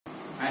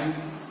I am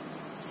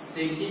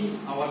taking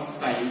our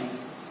time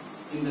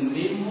in the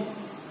name of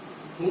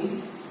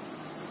whom?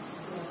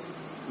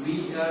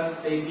 We are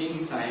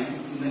taking time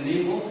in the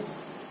name of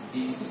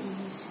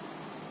Jesus,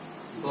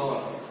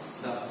 God,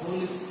 the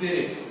Holy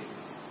Spirit.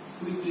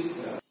 Could you please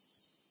tell us?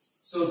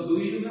 So, do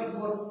you have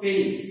got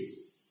pain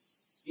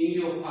in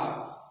your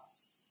heart?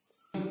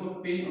 Do you have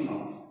got pain or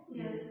not?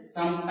 Yes.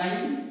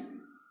 Sometime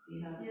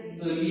Yes.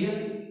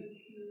 earlier,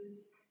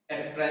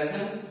 at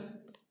present,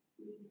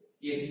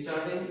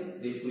 yesterday,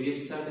 before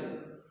yesterday,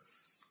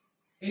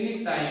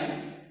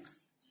 anytime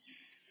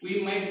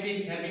we might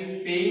be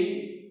having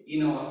pain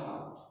in our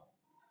heart,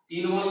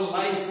 in our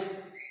life,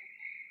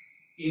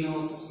 in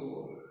our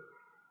soul.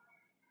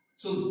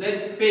 So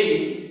that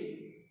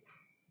pain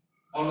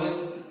always,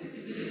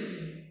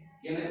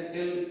 can I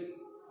tell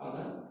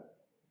Father?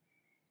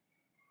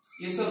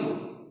 Yes or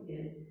no?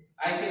 Yes.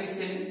 I can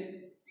say,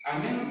 I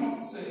may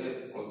not say yes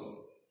also.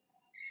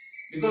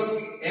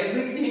 Because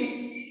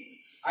everything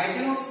I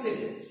cannot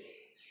say.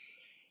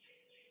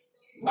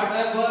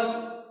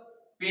 Whatever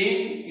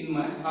pain in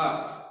my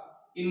heart,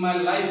 in my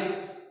life,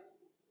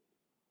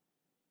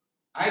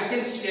 I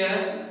can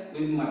share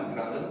with my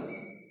brother,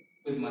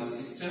 with my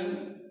sister,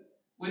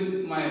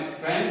 with my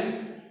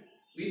friend,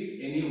 with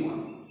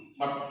anyone.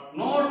 But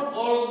not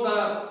all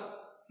the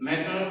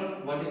matter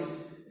what is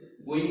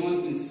going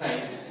on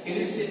inside. Can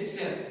you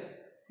share?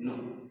 No.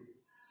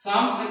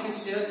 Some I can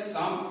share,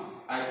 some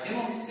I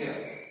cannot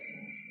share.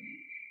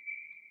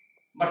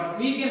 But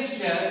we can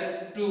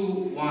share to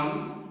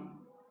one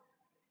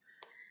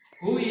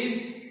who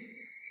is,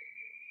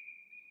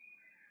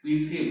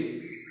 we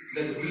feel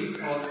that who is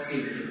our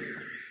Savior,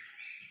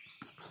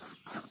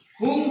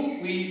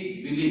 whom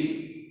we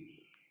believe,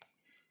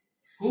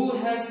 who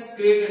has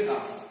created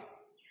us.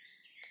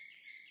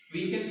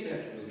 We can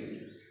share to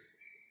Him.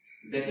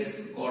 That is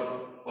God,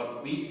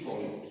 what we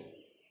call it.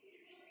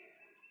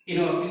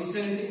 In our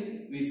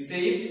Christianity, we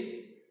say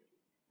it,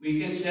 we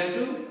can share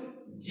to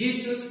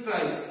Jesus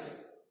Christ.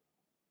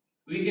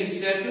 We can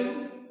share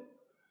to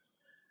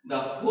the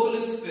Holy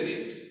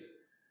Spirit.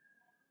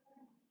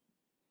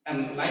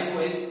 And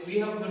likewise, we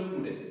have heard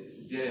today,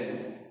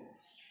 Jeremiah,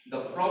 the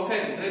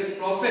prophet, great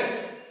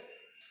prophet,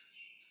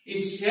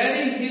 is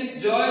sharing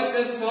his joys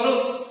and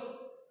sorrows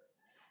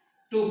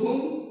to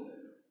whom?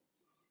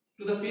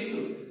 To the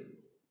people.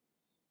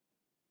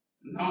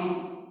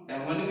 Now,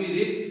 when we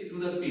read to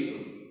the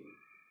people,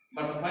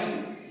 but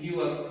when he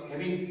was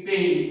having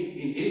pain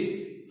in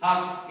his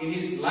heart, in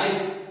his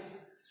life,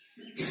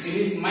 in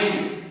his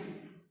mind,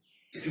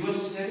 he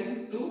was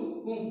sharing to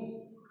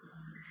whom?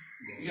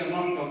 We are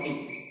not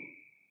talking.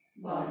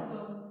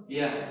 God.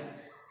 Yeah.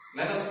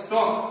 Let us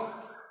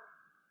talk.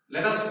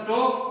 Let us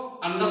talk,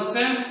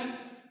 understand,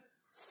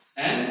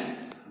 and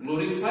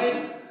glorify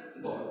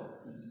God.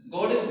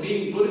 God is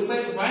being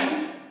glorified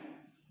when?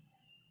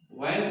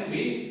 When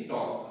we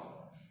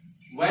talk,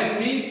 when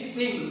we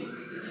sing,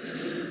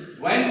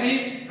 when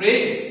we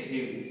praise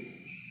Him,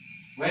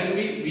 when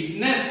we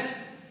witness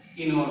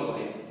in our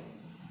life.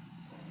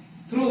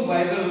 Through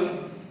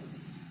Bible,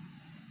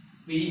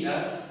 we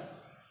are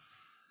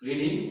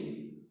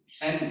reading,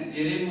 and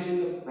Jeremiah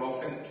the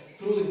prophet,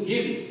 through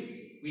him,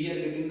 we are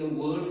getting the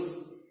words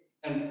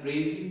and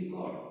praising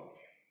God.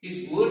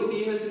 His words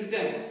he has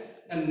written,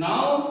 and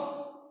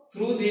now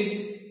through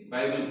this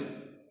Bible,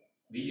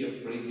 we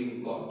are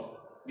praising God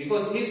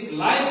because his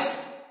life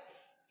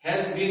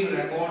has been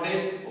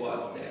recorded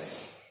over there.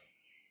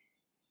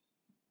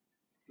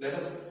 Let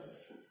us.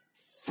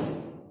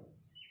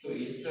 So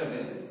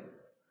yesterday,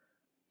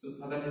 so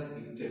Father has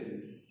gifted me.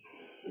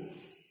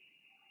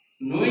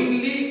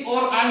 Knowingly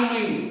or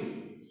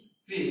unknowingly.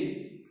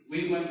 See,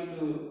 we went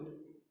to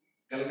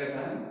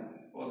Calcutta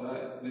for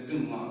the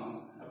Chrism Mass.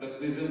 After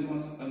Chrism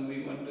Mass, when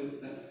we went to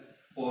the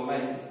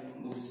Pauline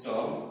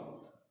bookstore,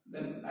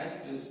 then I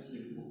chose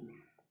this book.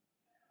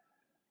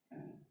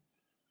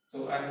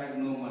 So I had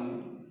no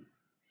money.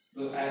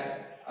 So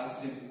I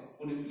asked him,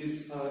 could you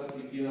please, Father,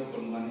 if you have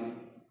got money,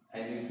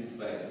 I need this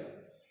Bible.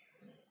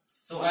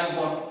 So I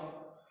bought.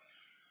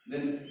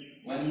 Then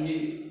when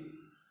he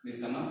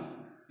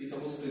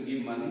supposed to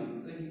give money,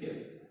 so he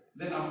gave.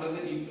 Then after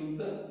that he took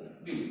the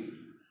bill.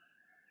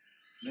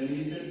 Then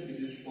he said, this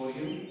is for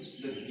you,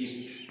 the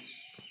gift.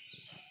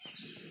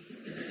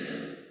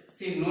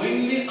 See,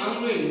 knowingly,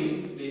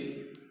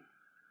 unknowingly,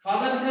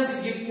 Father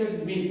has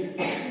gifted me.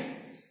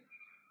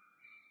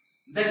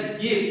 That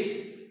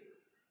gift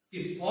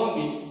is for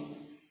me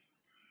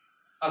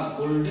a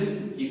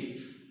golden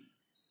gift.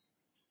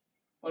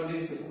 What do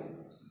you say?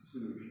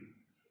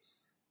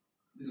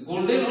 This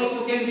golden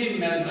also can be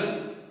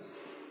measured.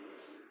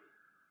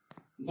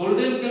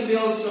 Golden can be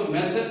also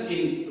measured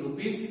in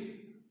rupees.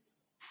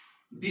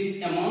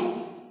 This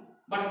amount,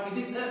 but it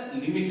is a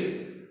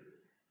limited.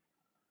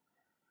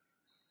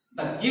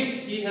 The gift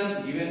he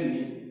has given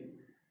me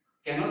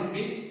cannot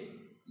be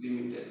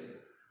limited.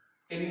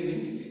 Can you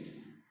limit it?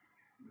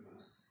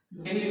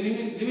 Can you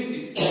limit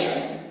it?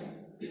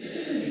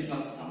 This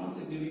much. How much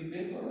did we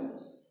pay for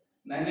it?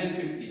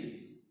 950.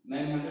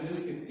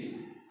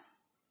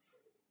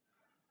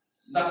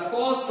 the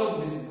cost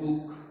of this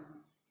book.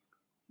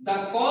 The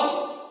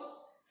cost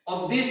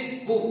of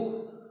this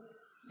book,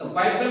 the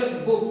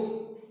Bible book,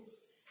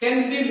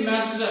 can be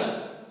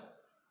measured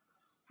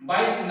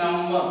by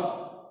number.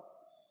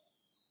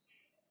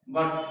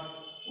 But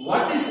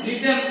what is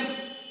written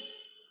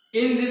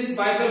in this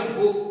Bible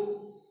book,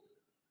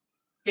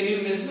 can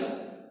you measure?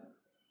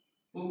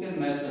 Who can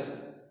measure?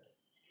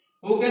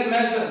 Who can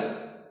measure?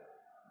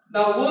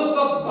 The work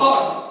of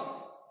God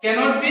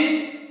cannot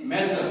be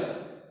measured.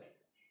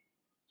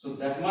 So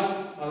that much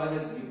Father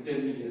has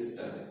gifted me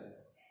yesterday.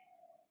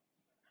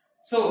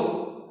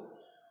 So,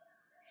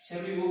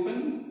 shall we open?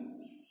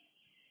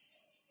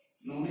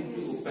 No need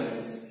to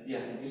open.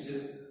 Yeah, we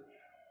should.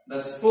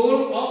 The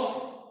scroll of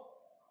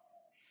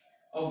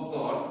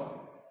God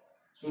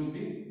should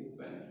be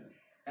open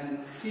and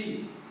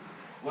see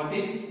what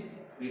is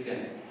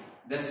written.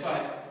 That's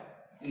why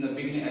in the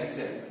beginning I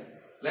said,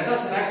 let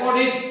us record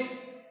it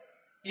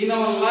in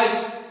our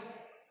life.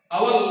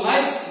 Our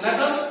life, let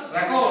us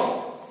record.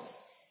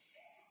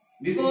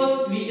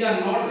 Because we are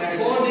not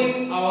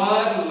recording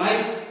our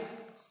life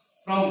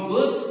from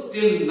birth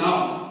till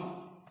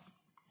now.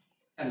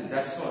 And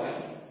that's why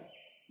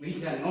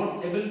we are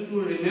not able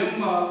to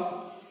remember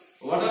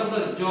what are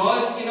the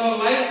joys in our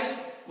life,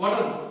 what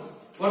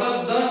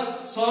are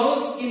the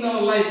sorrows in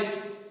our life.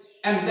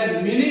 And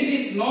that meaning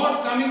is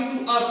not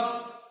coming to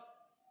us.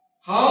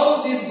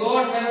 How this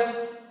God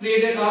has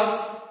created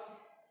us,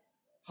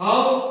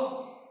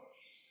 how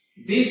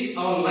this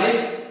our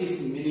life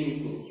is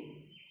meaningful.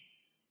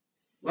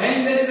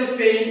 When there is a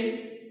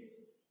pain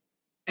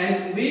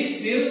and we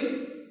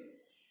feel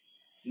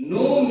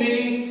no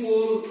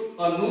meaningful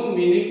or no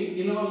meaning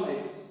in our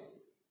life,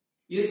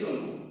 yes or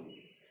no?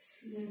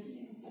 Yes.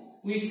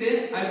 We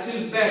say, I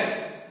feel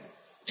bad.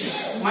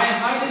 My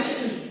heart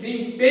is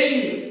being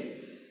pained.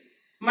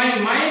 My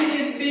mind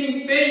is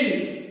being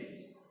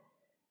pained.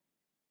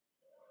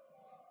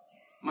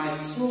 My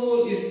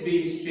soul is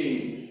being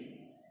pained.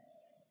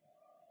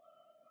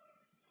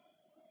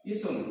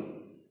 Yes or no?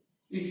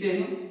 We say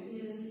no?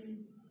 Yes.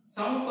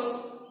 Some of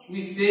us,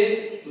 we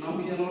say, now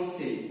we are not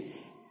saying.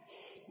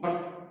 But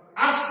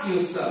ask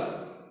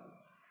yourself,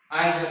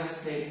 I have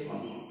said or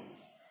not?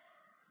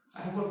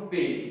 I have got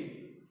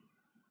pain.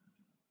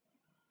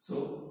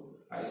 So,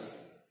 I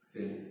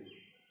say.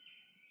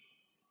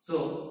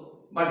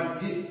 So,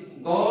 but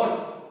God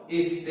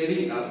is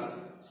telling us,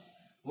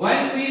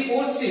 when we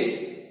worship,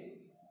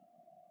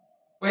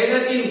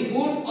 whether in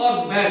good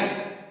or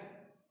bad,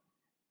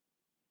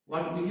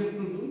 what we have to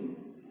do?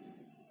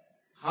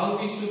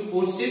 How we should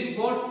worship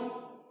God?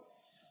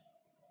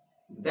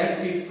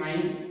 That we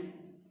find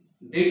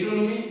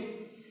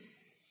Deuteronomy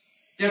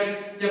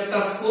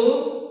chapter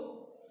 4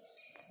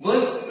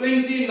 verse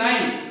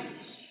 29.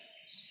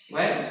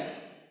 Where?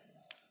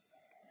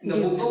 In the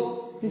book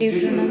of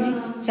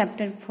Deuteronomy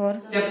chapter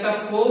 4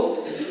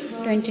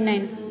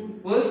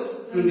 29. verse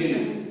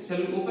 29. Shall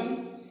we open?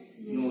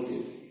 No.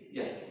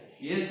 Yeah.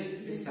 Yes,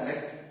 it's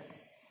correct.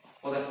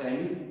 For the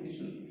time we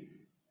should.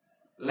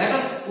 Let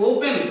us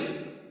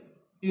open,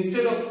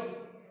 instead of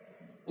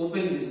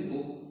open this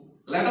book,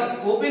 let us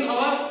open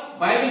our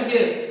Bible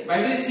here.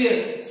 Bible is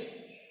here.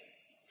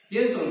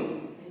 Yes or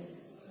no?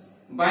 Yes.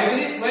 Bible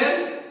is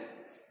where?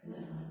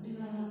 Yeah.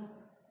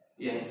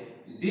 Yeah.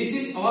 This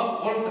is our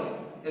altar.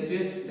 As we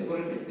have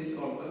decorated this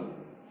altar.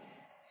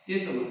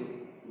 Yes or no?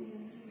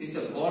 Yes. This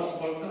is God's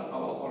altar,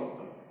 our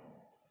altar.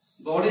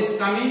 God is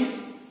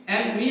coming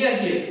and we are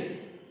here.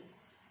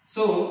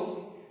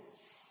 So,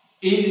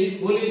 in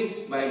this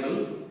Holy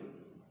Bible,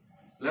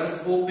 let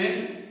us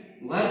open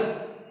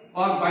where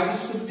our Bible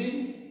should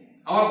be.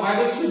 Our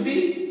Bible should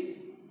be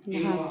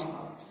in our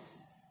heart.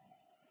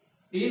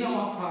 In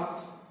our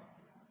heart.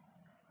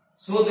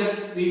 So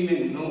that we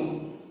may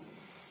know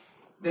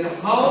that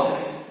how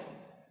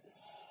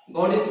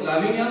God is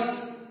loving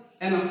us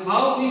and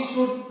how we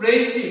should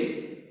praise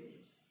Him.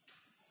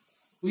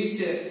 We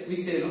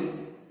say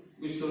no,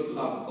 we should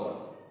love God.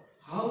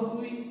 How do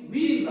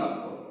we love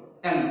God?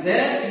 And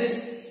there it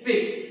is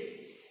speak.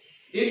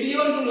 If you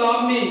want to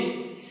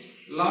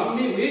love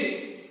me with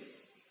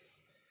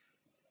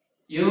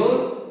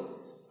your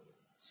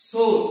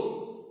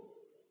soul,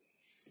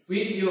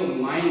 with your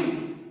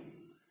mind,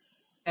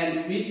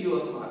 and with your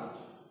heart.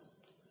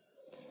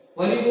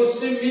 When you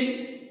worship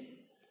me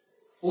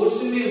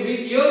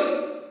with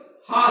your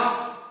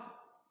heart,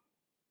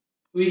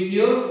 with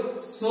your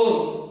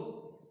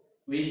soul,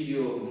 with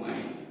your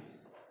mind.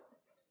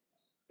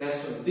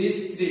 That's what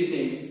these three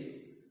things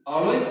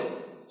always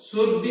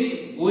should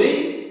be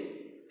going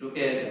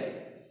together.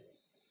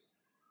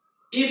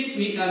 If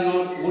we are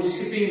not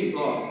worshipping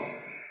God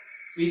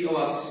with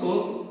our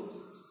soul,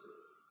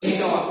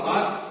 with our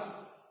heart,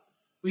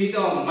 with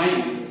our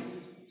mind,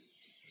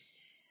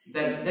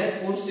 then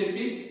that worship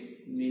is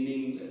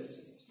meaningless.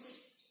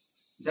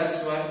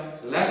 That's why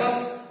let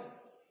us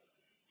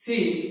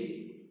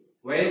see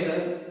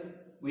whether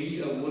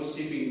we are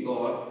worshipping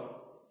God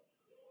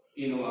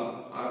in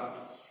our heart,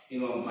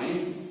 in our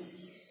mind,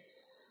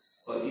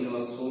 or in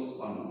our soul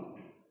or not.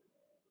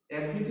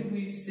 Every day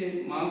we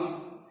say Mass,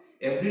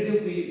 every day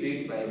we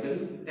read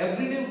Bible,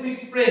 every day we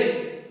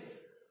pray.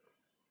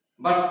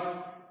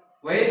 But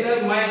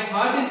whether my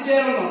heart is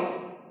there or not,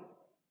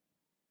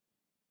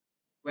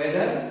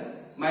 whether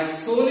my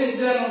soul is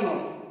there or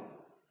not,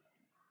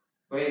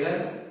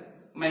 whether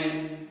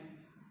my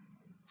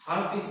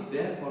heart is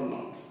there or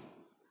not.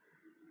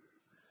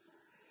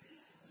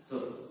 So,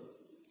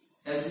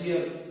 as we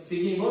are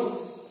speaking about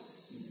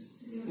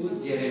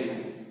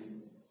Jeremiah.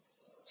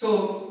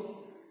 So,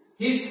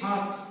 his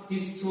heart,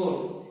 his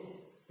soul,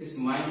 his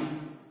mind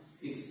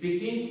is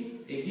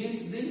speaking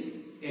against the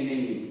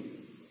enemy.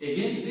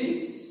 Against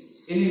the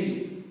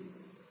enemy.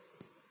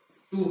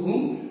 To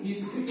whom he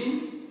is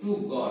speaking? To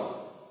God.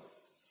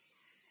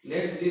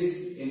 Let this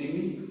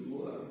enemy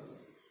go away.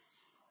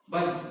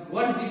 But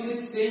what this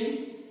is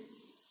saying?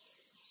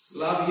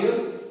 Love your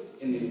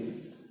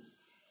enemies.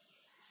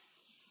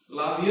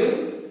 Love your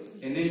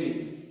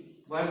enemy.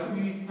 What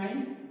do we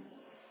find?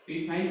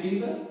 We find in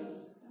the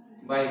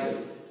Bible.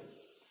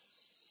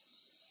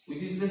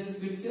 Which is the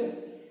scripture?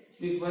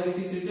 Is where it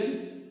is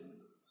written.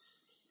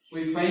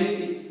 We find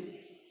it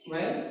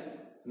where?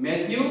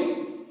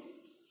 Matthew.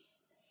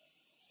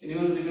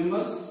 Anyone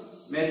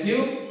remembers?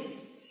 Matthew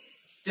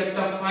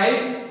chapter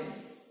 5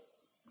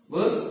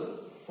 verse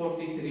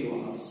 43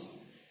 onwards.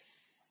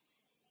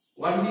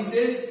 What he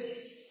says?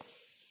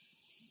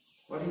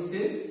 What he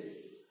says?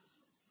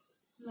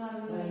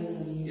 Love.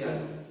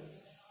 Yeah.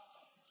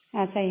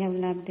 As I have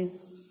loved you.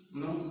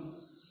 No?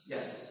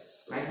 Yeah.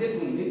 Like that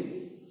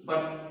only.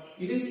 But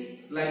it is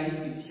like this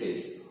it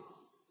says.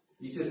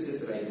 Jesus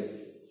says like this.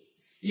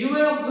 You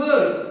have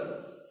heard.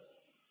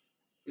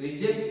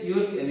 Reject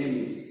your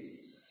enemies.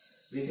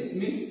 Reject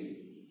means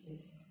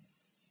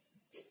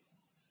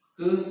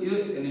curse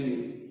your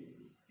enemy.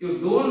 You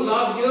don't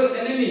love your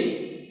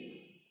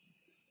enemy.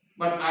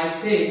 But I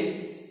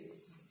say,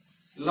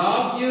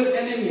 love your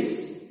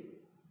enemies.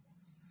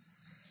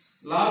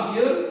 Love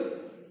your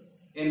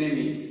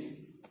enemies.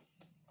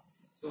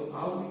 So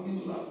how we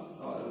can love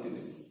our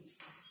enemies?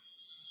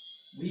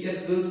 We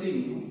are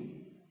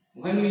cursing.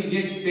 When we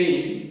get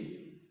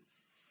pain,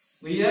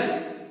 we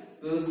are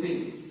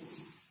cursing.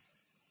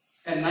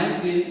 And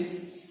nicely,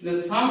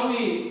 the Psalm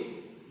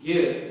we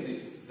hear,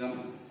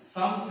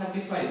 Psalm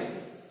 35.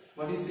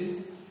 What is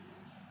this?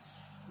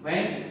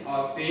 When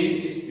our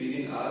pain is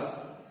within us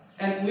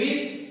and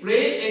we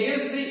pray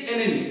against the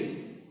enemy.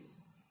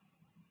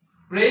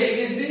 Pray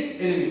against the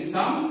enemy.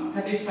 Psalm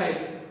 35.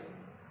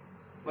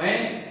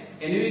 When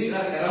enemies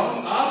are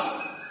around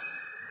us,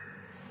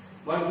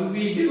 what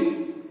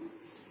do?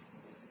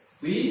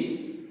 We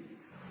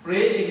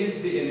pray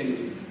against the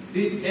enemy.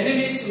 This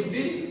enemy should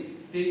be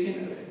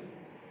taken away.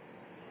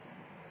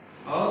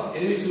 Or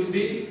enemy should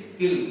be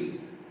killed.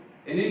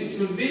 Enemy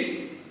should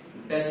be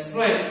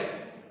destroyed.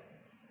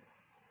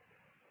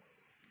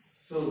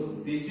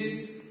 So this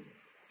is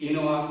in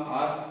our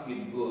heart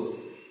it goes.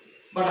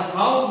 But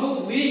how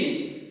do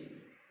we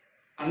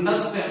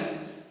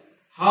understand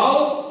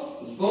how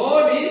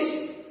God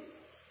is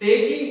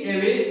taking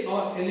away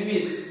our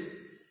enemies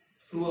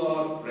through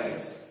our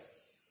prayers?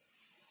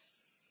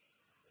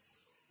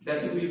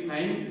 That we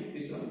find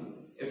this one.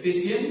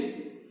 Ephesians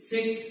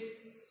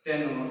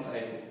 6:10 onwards,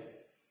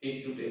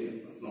 8 to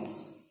 10 notes.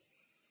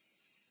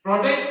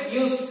 Protect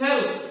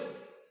yourself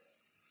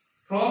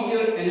from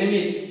your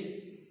enemies.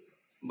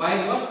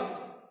 By what?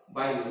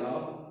 By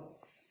love.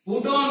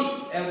 Put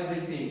on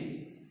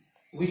everything,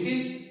 which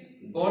is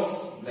God's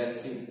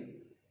blessing.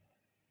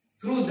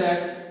 Through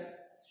that,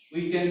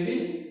 we can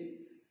be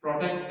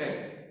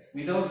protected.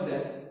 Without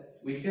that,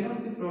 we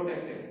cannot be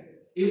protected.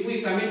 If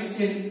we commit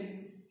sin,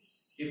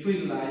 if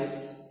we lie,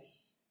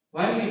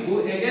 when we go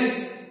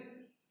against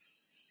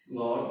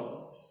God,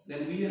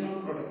 then we are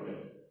not protected.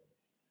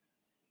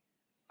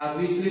 Are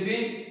we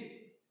sleeping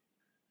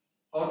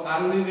or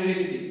are we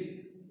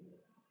meditating?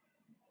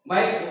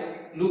 By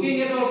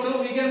looking at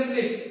also we can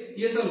sleep.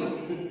 Yes or no?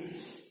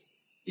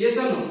 Yes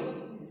or no?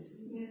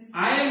 Yes.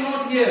 I am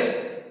not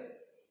here.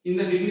 In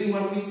the beginning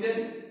what we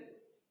said?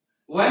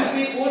 When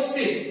we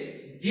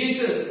worship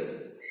Jesus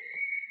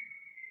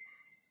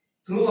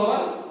through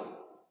our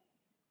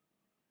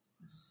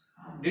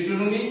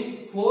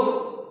Deuteronomy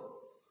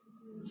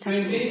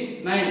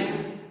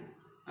 4:29.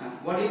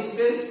 What it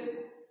says?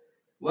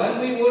 When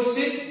we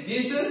worship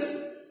Jesus,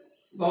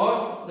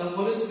 God, the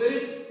Holy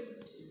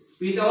Spirit,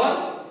 with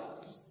our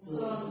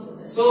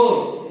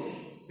soul,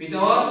 with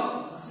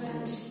our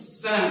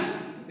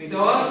strength, with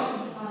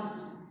our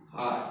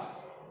heart.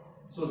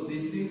 So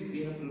this thing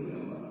we have to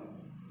remember.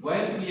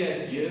 When we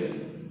are here,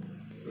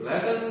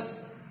 let us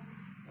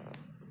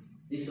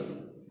this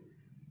one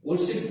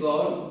worship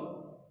God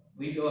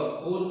with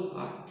our whole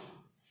heart,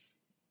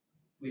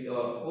 with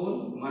our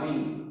whole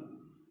mind,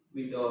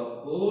 with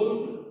our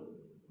whole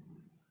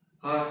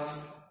heart.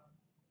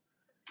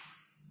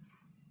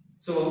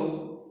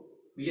 So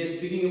we are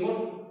speaking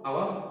about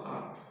our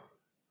heart.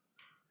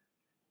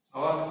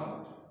 Our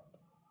heart.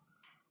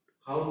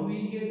 How do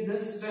we get the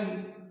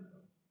strength?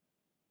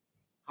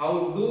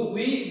 How do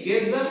we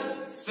get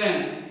the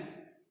strength?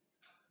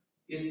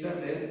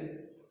 Yesterday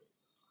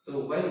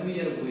So while we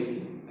are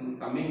going and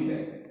coming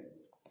back,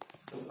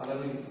 so Father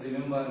will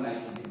remember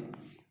nicely.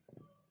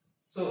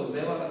 So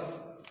they were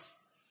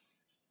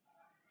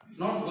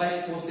not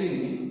like forcing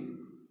me,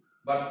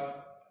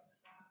 but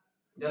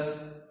just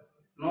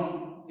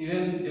not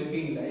even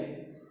joking,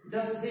 like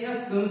just they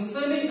are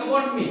concerning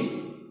about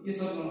me.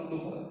 Yes or no,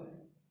 Father?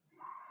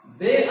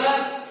 They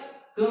are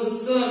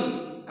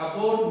concerned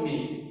about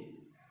me.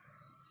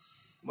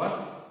 But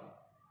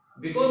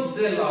because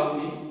they love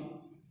me,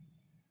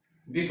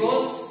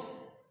 because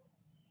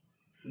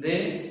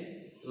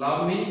they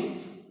love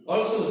me,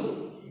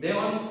 also they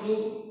want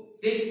to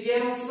take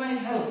care of my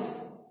health.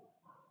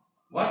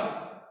 What?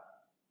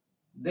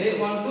 They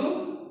want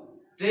to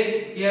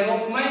take care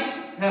of my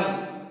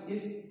health.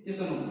 Yes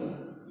or no?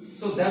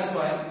 So that's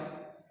why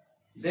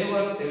they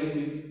were telling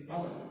me,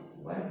 Father,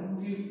 why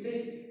don't you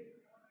take?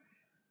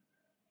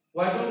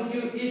 Why don't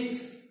you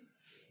eat?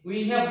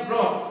 We have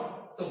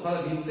brought. So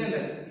Father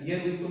Vincent,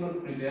 here we could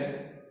not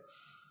prepare.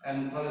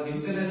 And Father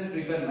Vincent has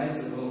prepared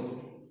nice road.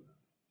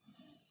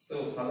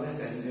 So Father has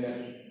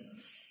enjoyed.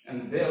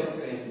 And they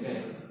also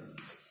enjoyed.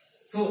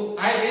 So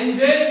I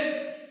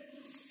enjoyed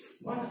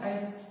what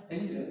I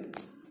enjoyed.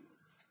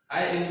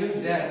 I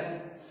enjoyed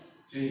their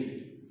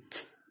dream.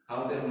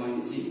 How they are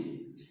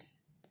munching.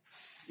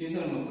 Yes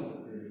or no?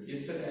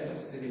 Yesterday I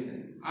was telling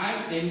them, I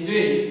am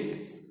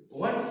enjoying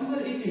what you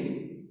are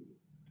eating.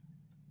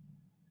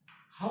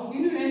 How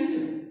can you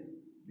enjoy?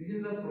 This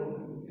is the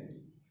problem.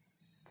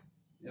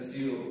 Yes,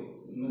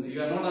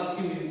 you are not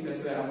asking me,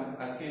 that's why I am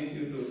asking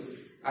you to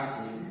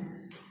ask me.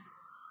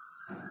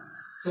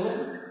 So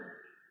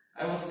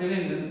I was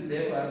telling them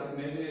they were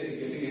maybe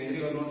getting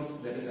angry or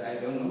not, that is I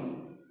don't know.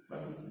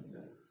 But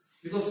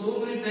because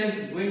so many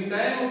times, going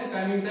time also,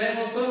 coming time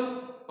also,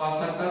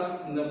 pass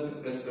us in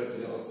the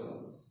respiratory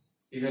also,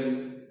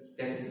 even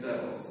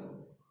etc.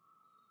 also.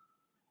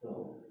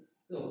 So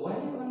why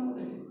you are not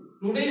ready?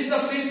 Today is the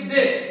feast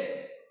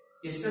day.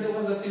 Yesterday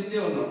was the feast day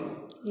or not?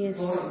 Yes.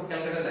 For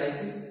Calcutta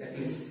diocese, at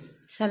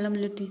least.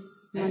 Solemnity.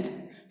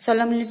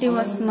 Solemnity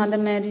was Mother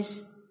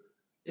Mary's.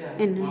 Yeah,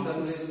 Announcement. Mother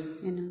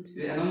Mary's.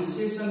 The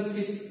Annunciation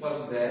feast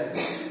was there,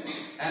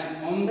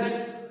 and on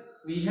that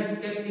we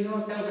had kept in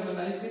our Calcutta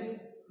diocese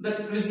the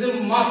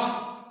Chrism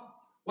Mass,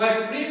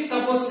 where priests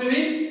supposed to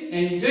be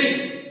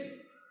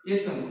enjoying.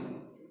 Yes or no?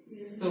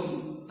 Yes.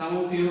 So some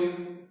of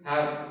you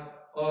have,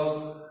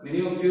 or many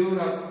of you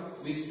have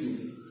wished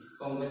me.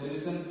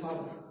 Congratulations,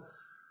 Father.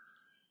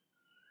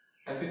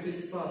 Happy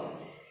feast, Father.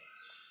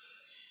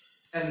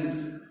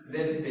 And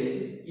that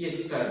day,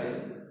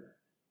 yesterday,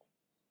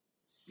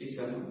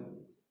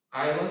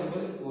 I was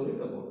very worried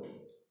about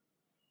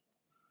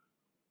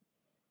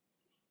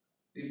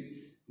it.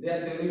 They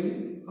are telling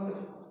me, Father,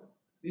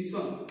 this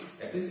one,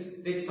 at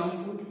least take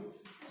some food.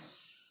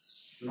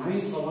 Now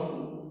is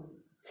over.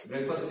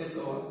 Breakfast is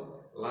over.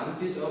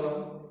 Lunch is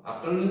over.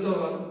 Afternoon is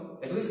over.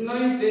 At least now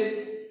you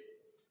take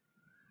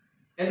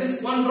at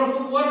least one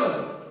drop of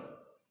water.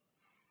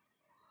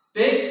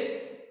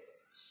 Take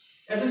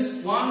at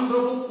least one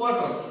drop of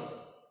water.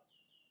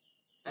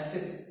 I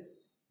said,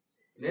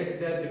 let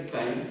there be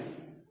time.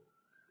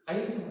 I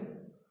know.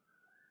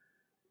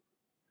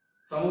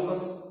 Some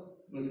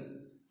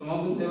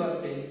of them they were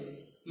saying,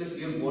 please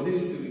your body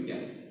will be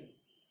weakened.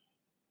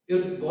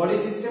 Your body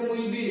system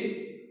will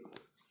be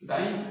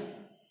dying.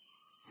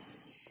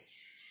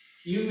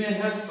 You may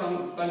have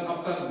some time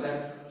after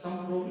that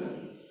some problem.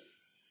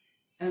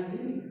 And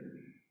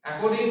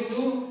according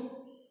to,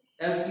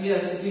 as we are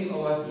sitting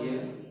over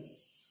here,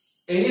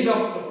 any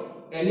doctor,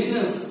 any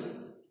nurse,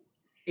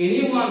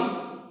 anyone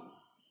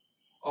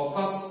of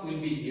us will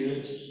be here,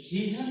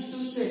 he has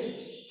to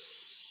say,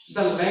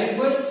 the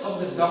language of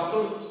the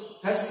doctor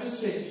has to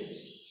say,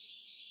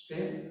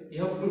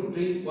 you have to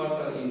drink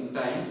water in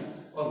time,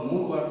 or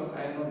more water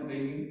I am not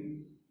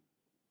drinking.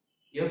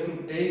 You have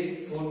to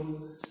take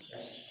food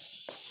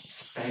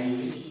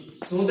timely,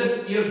 so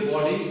that your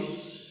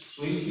body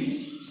will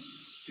be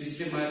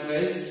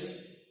systematized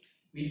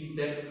with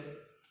that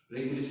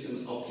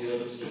regulation of your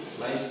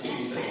life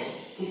in the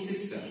food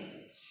system.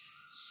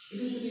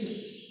 It is real.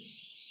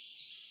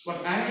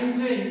 But I am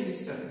enjoying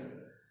this study.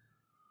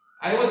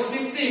 I was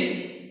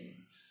feasting.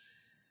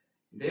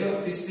 They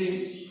were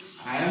feasting.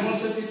 I am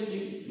also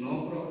feasting.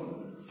 No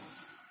problem.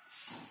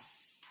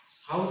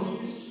 How do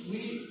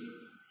we,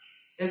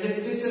 as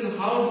a Christian,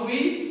 how do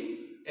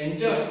we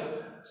enjoy?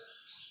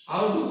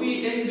 How do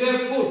we enjoy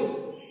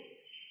food?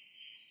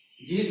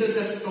 Jesus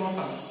has taught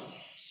us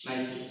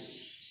nicely.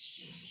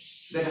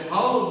 Then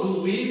how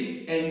do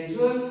we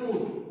enjoy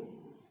food?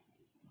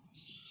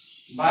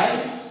 By,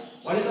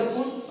 what is the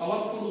food?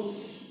 Our food.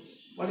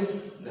 What is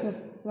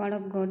that? Word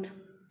of God.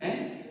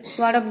 Eh?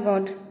 Word of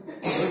God.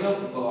 Word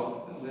of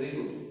God. Very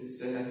good.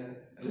 Sister,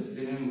 let's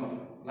remember.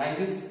 Like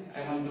this,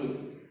 I want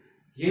to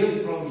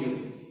hear from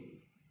you.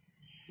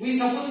 We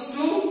are supposed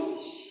to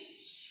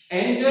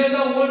enjoy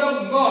the word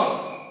of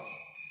God.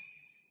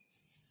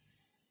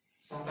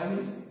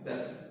 Sometimes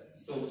that.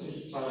 So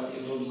please, Father,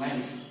 you don't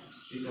mind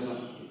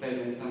if I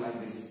mention like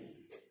this.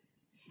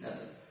 Yes.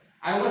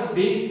 I was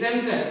being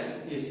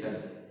tempted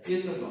yesterday.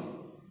 Yes or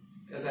no?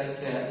 As I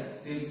said,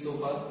 till so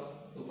far,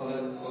 so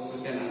Father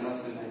also can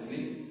understand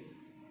nicely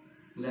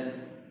that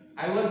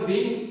I was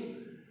being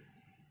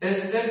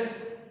tested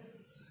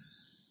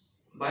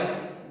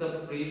by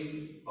the priest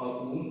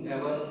or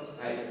whomever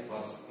I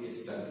was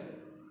yesterday.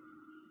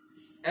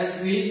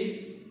 As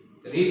we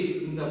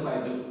read in the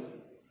Bible,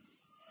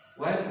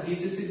 why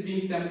Jesus is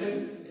being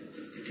tempted?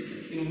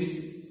 In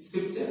which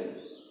scripture?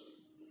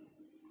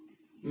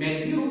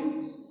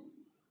 Matthew,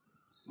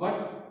 what?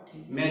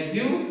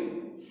 Matthew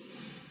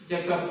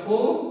chapter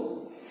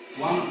 4,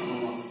 1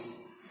 onwards.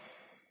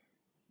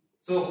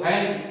 So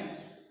when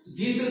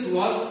Jesus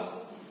was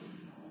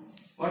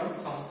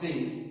what?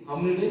 Fasting. How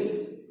many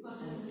days?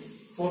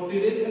 40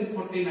 days and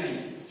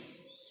 49.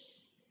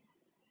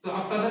 So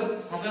after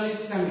that, Satan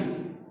is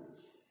coming.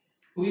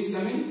 Who is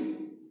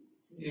coming?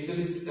 Evil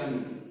is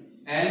coming.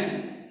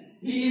 And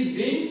he is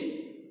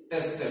being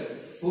tested.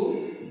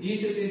 Who?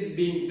 Jesus is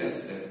being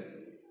tested.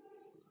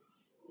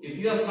 If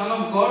you are Son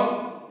of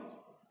God,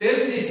 tell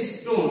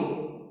this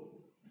stone,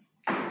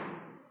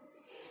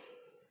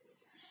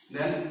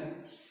 then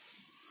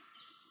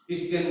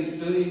it can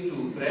turn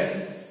into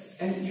bread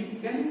and you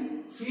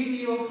can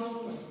feed your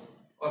hunger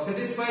or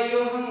satisfy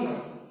your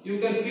hunger. You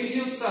can feed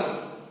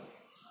yourself.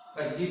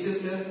 But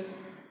Jesus said,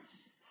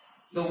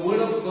 the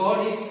word of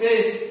God, it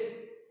says,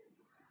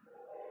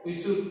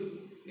 we should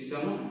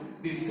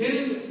be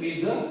filled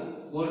with the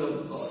word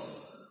of God.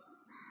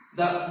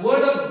 The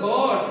word of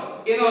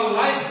God in our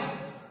life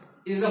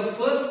is the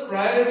first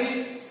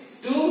priority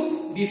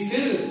to be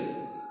filled.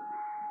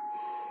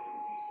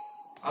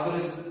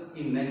 Otherwise,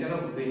 in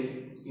natural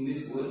way, in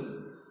this world,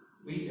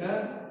 we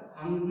are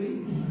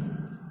hungry,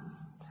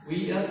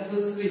 we are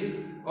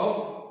thirsty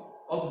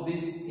of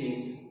these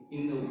things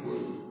in the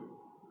world.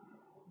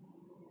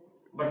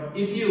 But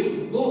if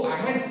you go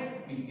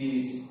ahead with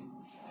this,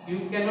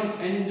 you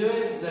cannot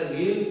enjoy the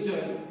real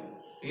joy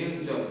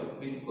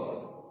with God.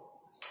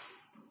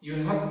 You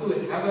have to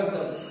have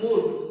the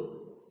food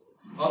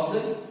of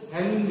the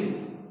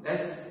heavenly,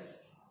 as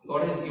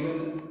God has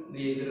given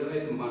the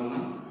Israelite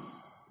manna,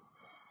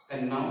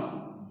 and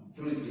now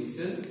through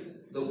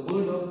Jesus, the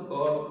word of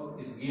God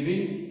is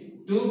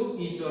giving to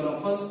each one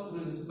of us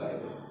through this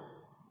Bible.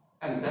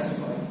 And that's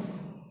why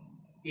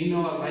in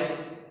our life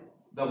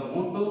the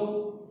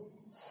motto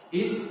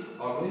is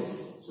always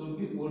should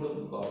be word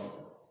of God,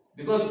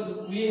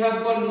 because we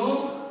have got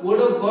no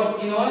word of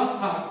God in our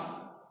heart,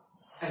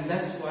 and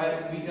that's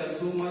why we are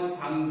so much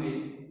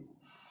hungry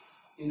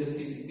in the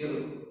physical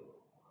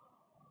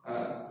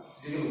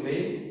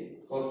way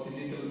or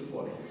physical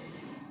body.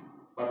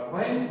 But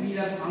when we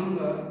are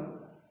hunger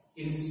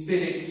in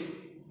spirit,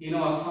 in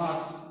our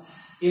heart,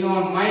 in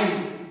our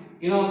mind,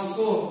 in our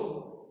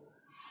soul,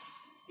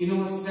 in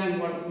our stand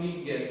what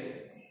we get,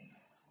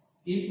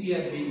 if we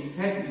are being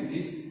fed with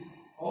this,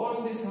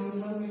 all this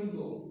hunger will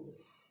go.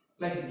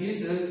 Like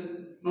Jesus,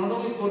 not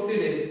only 40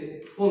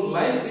 days, whole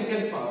life we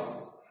can fast.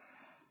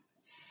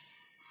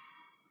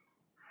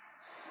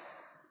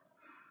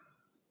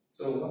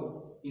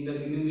 So, in the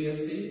beginning we are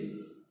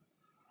saying,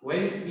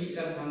 when we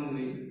are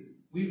hungry,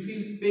 we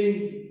feel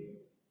pain.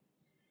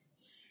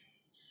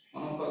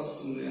 One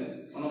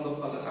of the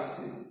father asked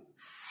me,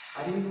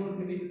 are you not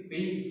getting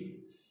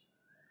pain?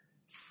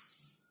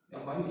 Yeah,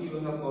 when you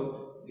have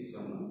got this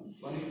one,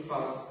 when you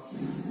fast,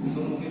 you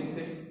don't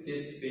get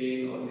this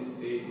pain or this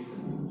pain.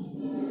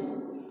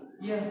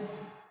 Yeah.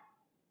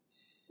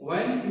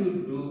 When you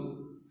do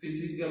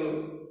physical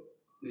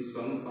this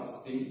one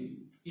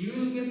fasting, you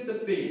will get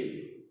the pain.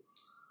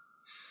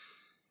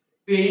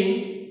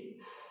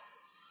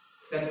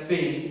 That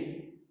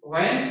pain,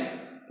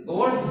 when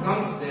God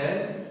comes there,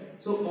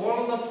 so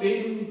all the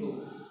pain will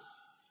go.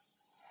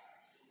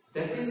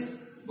 That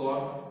is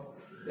God,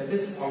 that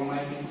is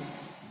Almighty,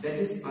 that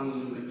is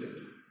unlimited.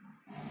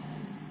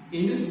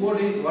 In this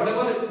body,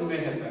 whatever it may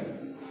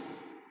happen,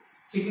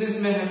 sickness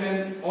may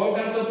happen, all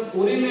kinds of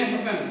worry may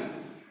happen,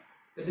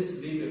 that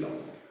is leave it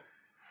out.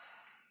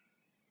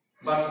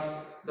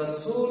 But the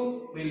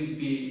soul will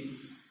be,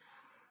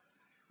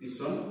 this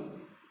one,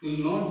 will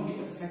not be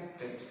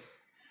affected.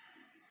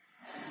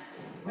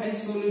 When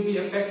soul will be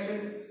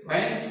affected,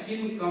 when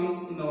sin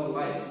comes in our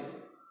life,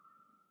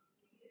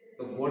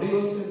 the body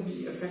also will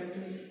be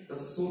affected, the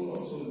soul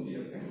also will be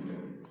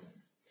affected,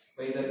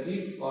 whether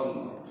eat or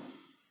not.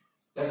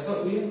 That's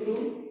why we have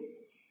to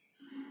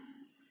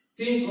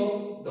think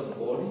of the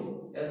body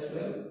as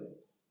well.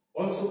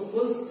 Also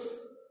first,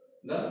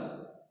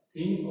 the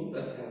think of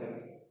the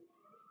heaven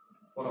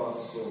for our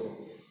soul.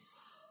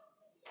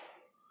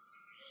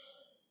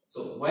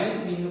 So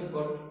when we have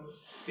got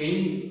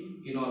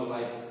pain in our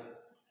life,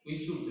 we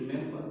should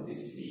remember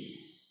this thing,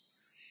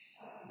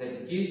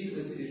 that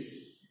Jesus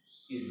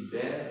is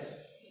there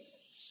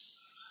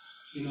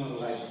in our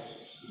life.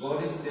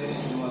 God is there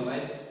in our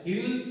life. He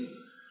will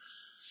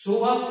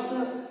show us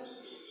the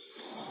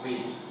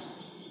way.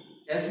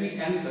 As we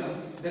enter,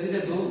 there is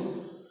a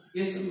door.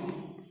 Yes or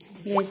no?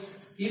 Yes.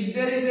 If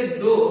there is a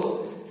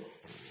door,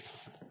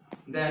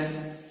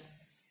 then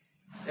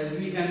as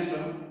we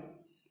enter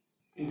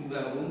into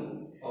the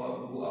room,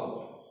 or go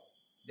out.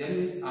 Then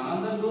means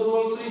another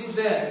door also is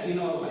there in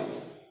our life.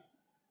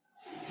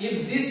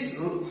 If this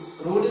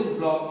road is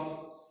blocked,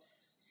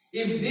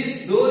 if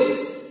this door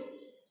is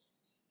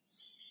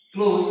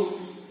closed,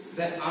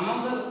 then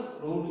another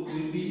road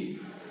will be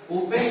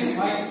opened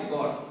by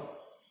God.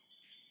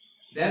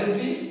 There will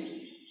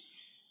be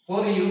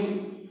for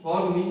you,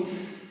 for me,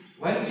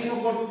 when we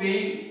have got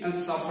pain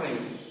and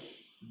suffering,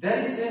 there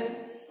is a,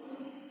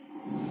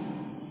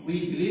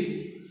 we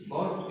believe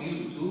God will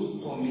do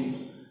for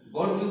me,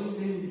 God will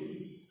save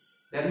me.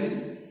 That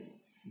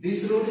means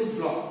this road is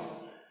blocked,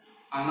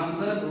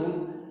 another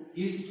road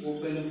is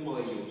open for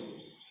you.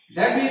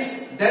 That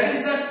means that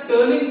is the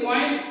turning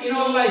point in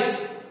our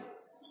life.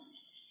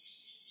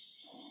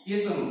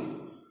 Yes or no?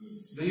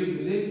 Yes. Do you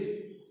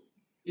believe?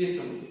 Yes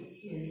or no?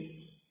 Yes.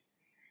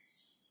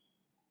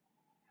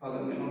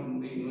 Father may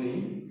not be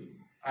knowing.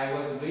 I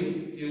was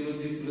doing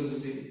theology,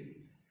 philosophy.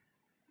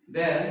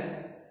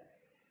 There,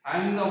 I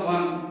am the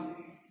one.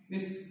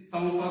 Means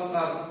some of us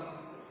are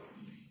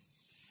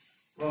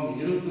from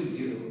 0 to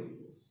 0.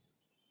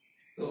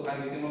 So I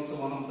became also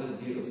one of the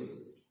zeros.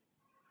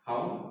 How?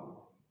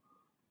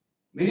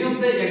 Many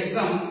of the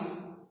exams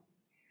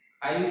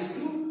I used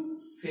to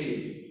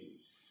fail.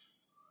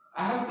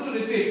 I have to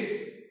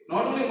repeat,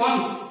 not only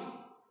once,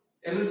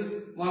 at least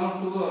one or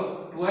two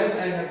or twice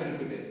I have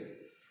repeated.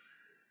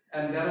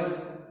 And there was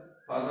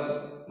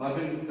Father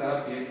Marvin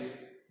Therapy,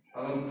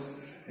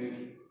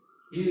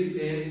 he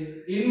says,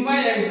 in my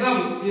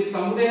exam, if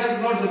somebody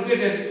has not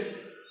repeated,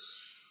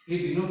 he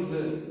did not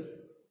learn.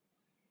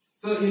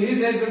 So in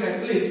his exam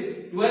at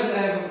least twice I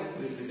have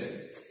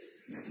repeated.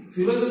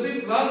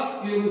 Philosophy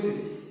plus theology,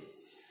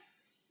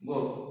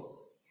 both.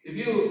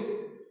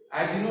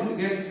 I did not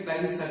get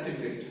like this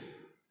certificate.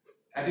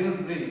 I did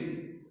not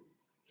bring.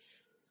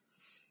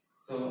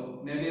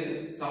 So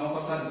maybe some of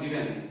us are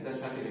given the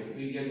certificate.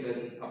 We get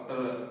that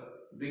after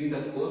doing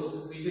the course,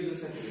 we get the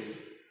certificate.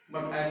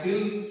 But I feel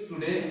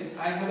today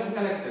I haven't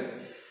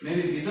collected.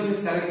 Maybe Bishop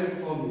is collected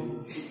for me.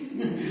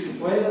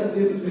 Whether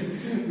this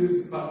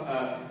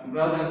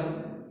brother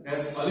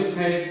has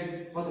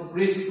qualified for the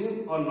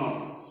priesthood or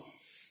not.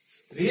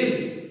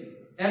 Really,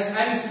 as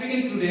I am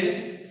speaking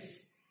today,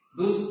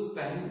 those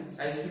times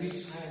I used to be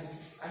shy.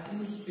 I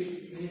couldn't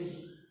speak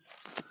really.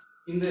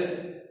 In the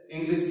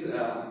English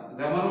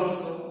grammar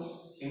also,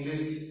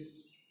 English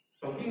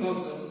talking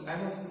also, I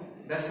was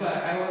not. That's why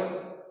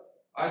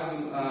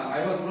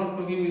I was not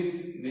talking with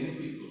many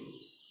people.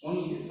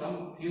 Only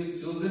some few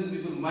chosen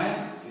people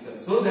might,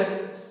 so that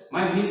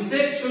my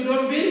mistake should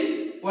not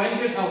be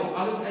pointed out.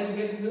 Otherwise, I will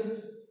get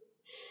hurt.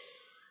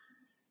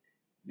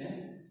 Yeah.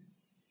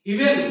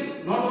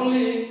 Even not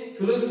only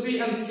philosophy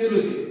and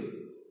theology,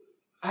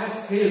 I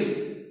have failed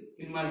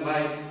in my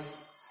life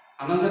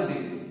another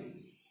degree.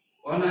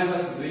 When I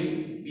was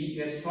doing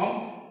B.Ed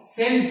from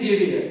St.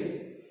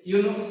 Xavier,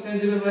 you know St.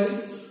 Xavier where is?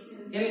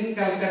 Yes. In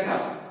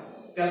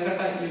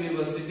Calcutta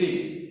University.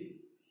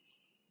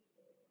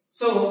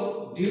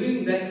 So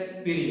during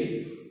that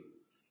period,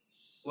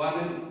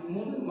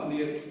 more than 1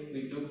 year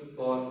we took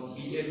for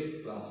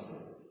B.Ed class.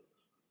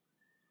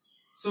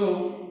 So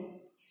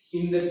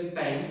in that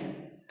time,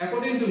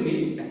 according to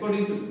me,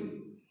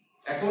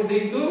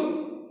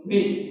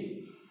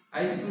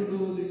 I used to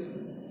do this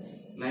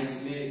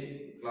nicely.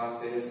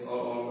 Classes,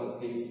 all the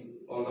things,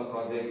 all the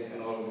project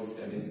and all the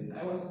studies,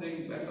 I was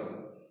doing better.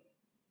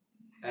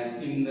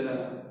 And in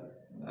the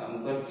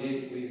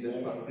Mukherjee, with the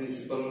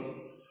principal,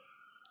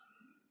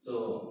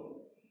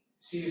 so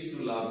she used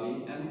to love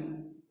me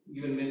and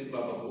given me a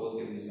lot of work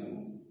in this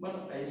one. But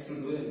I used to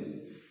do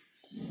everything.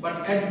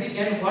 But at the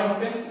end, what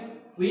happened?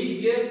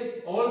 We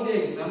gave all the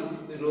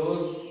exam, we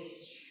wrote,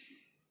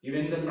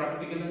 even the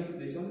practical,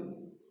 this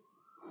one,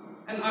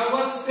 and I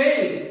was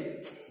failed.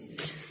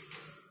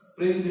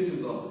 Praise be to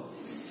God.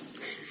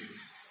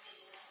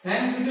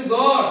 Thanks be to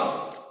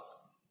God.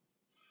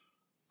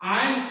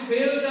 I am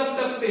failed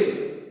after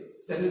failed.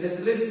 That means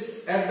at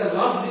least at the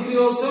last degree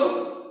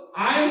also,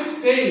 I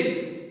am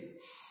failed.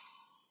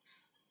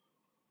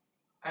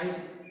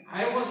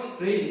 I was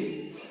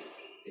praying.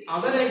 The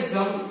other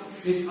exam,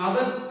 with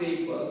other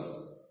papers,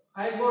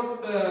 I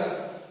got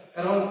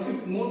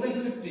around more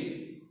than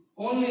 50.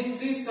 Only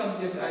 3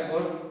 subjects I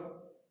got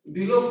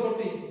below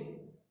 40.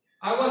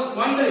 I was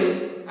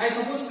wondering, I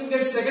supposed to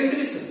get second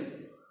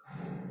division,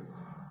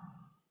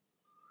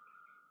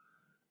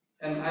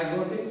 and I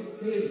got it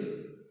failed.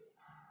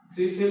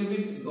 3 failed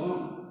means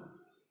gone.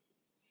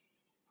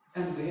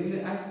 And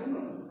really I could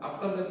not.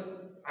 After that,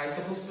 I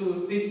supposed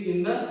to teach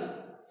in the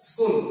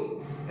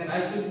school, and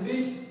I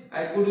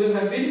could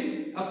have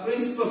been a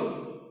principal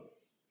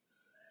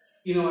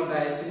in our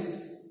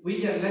diocese.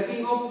 We are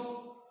lacking of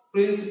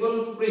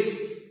principal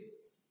priest.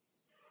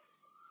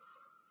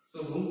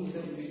 So whom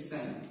shall we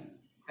send?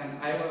 And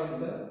I was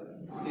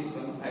this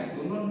one, I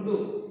could not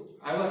do.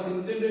 I was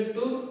intended to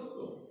do.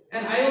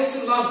 And I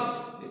also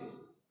loved it.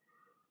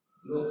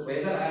 Though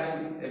whether I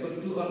am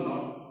able to or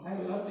not, I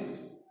loved it.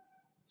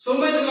 So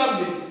much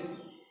loved it.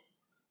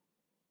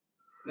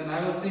 Then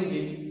I was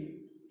thinking,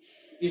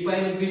 if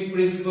I will be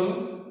principal,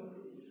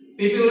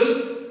 people will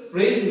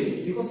praise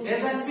me, because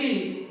as I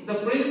see the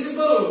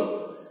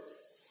principal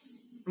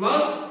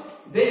plus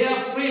they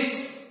are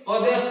priest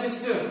or they are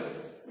sister,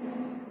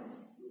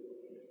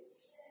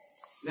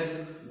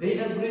 that they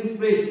are being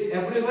praised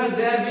everywhere,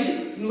 they are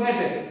being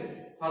invited.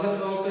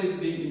 Father also is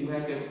being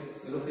invited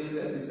because he is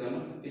at this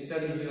one.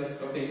 Yesterday he was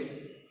talking.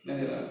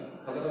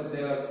 Father,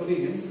 they are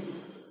putting him.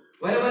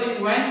 Wherever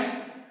you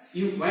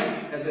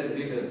went as a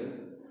leader.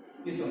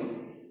 Yes or no?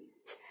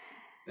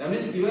 That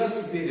means you are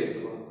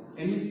superior.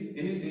 Any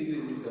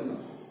degree this one.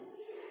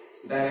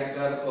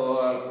 Director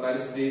or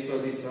parish priest or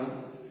this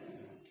one.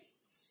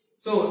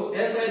 So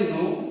as I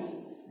know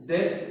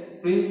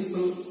that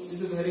principle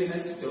is a very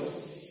nice job.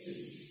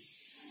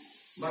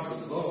 But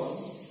God,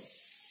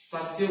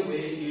 such a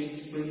way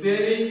is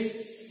preparing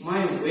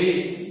my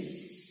way.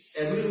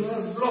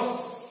 Everywhere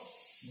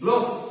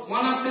block,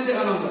 one after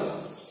the another.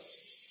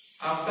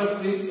 After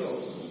priest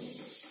also.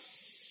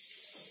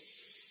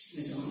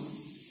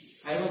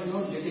 I was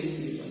not getting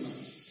this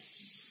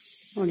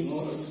one.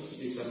 More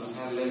this one,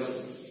 higher level.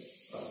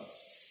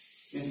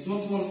 In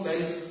small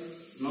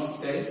price,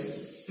 not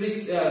price.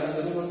 Priest, this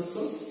one, what is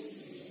called?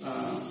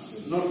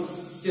 Not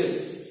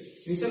church.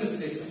 Mission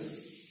station.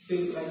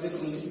 Still like that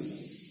only.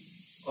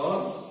 Or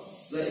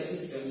the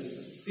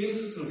existence. Still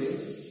today,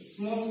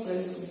 small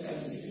price of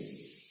identity.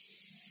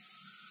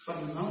 But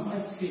now I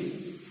feel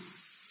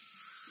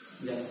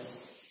that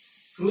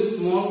through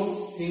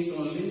small things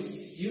only,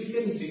 you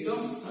can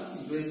become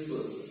a great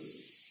person.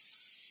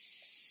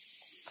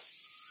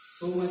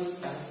 So much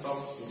I have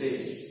talked today.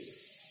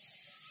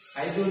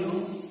 I don't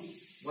know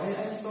why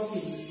I am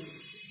talking.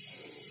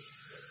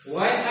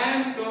 Why I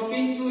am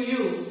talking to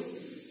you.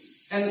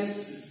 And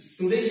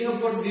today you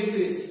have got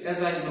duty,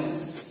 as I know.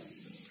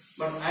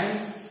 But I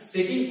am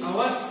taking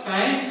our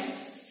time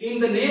in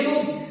the name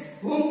of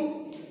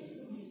whom?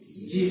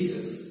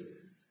 Jesus.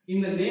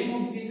 In the name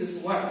of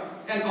Jesus. What?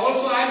 And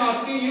also I am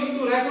asking you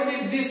to record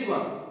it this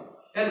one.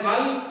 And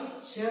I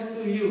will share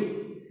to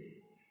you.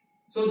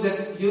 So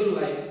that your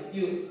life,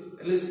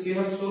 at least you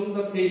have shown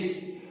the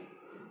face.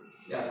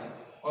 Yeah,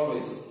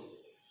 always.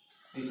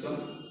 This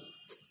one.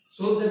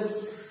 So that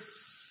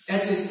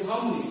at least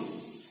how many?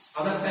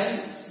 Other time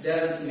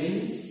there are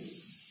many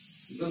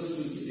girls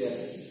will be there.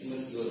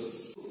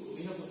 Girls.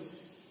 We have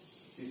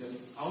this one.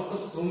 Out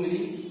of so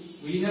many,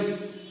 we have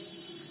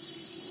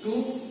 2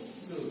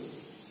 girls.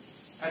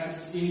 And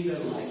in their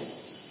life,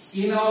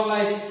 in our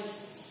life,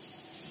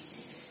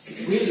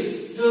 will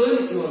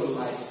turn your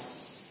life.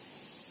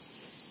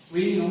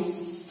 We know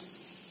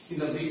in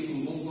the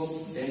big book of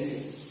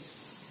Daniel,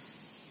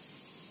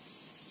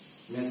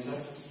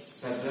 Meshach,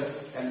 Shadrach,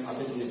 and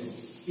Abednego.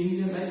 In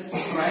their life,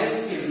 trial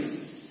came.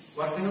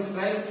 What kind of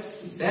trial?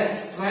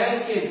 That trial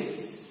came.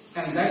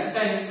 And that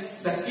time,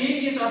 the king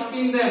is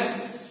asking them,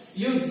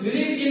 you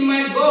believe in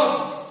my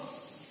God.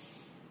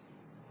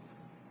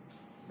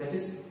 That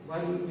is why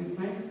we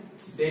find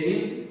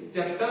Daniel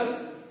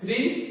chapter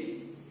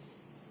 3,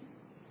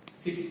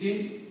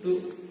 15 to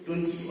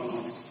 21.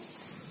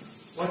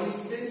 What it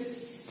says?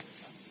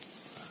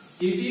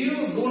 If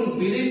you don't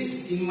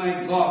believe in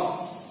my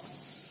God,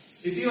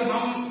 if you are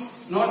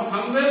not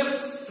humble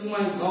to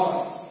my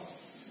God,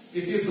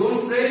 if you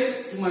don't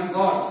pray to my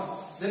God,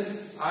 then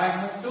I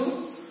have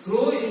to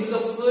throw into the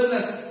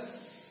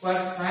furnace where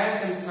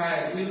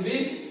fire will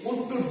be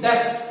put to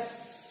death.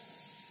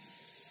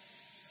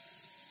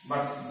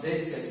 But they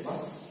said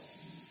what?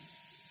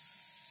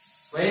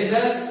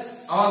 Whether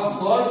our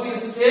God will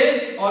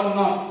save or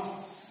not.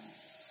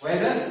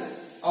 Whether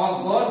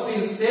our God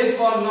will save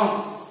or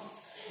not.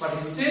 But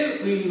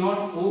still will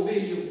not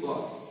obey you,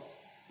 God.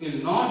 Will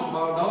not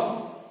bow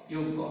down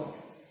you, God.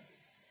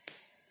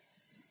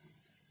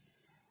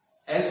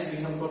 As we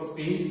have got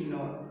pain in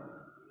our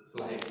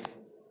life.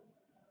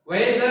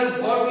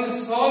 Whether God will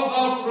solve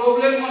our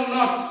problem or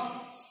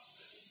not.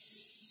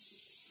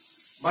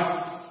 But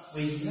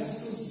we have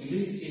to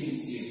believe in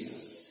Jesus.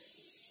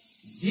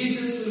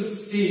 Jesus will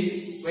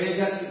see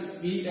whether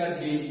we are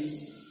being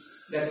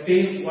the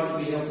pain what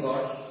we have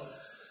got,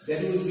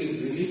 there will be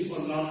relief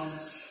or not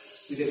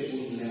with a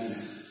good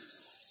manner.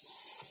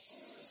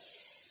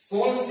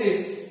 Paul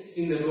says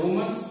in the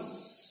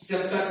Romans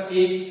chapter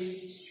 8,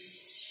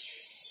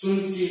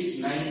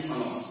 29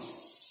 onwards.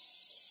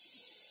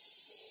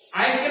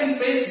 I can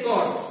praise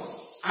God.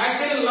 I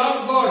can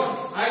love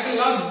God. I can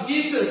love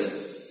Jesus.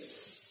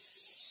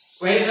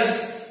 Whether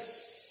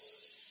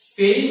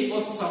pain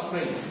or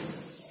suffering,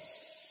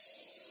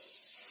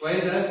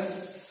 whether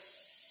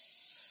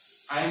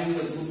I am in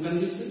a good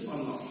condition or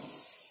not.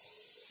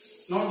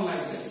 Not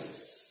like that.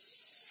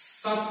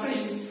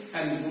 Suffering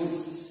and good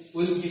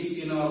will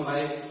be in our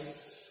life,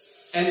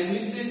 and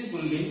with this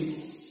only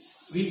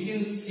we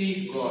can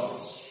see God.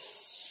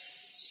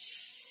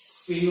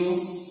 We know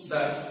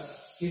the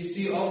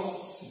history of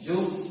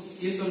Job.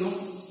 Yes or no?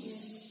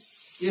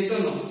 Yes or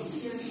no?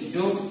 Yes.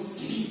 Job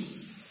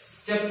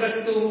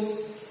chapter 2,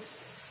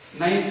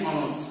 9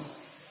 onwards.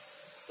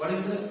 What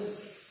is the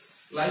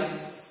life?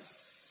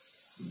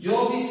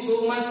 Job is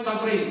so much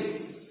suffering.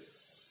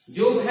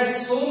 Job had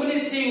so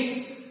many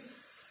things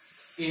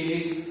in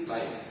his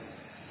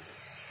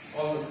life.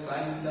 All the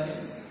science died,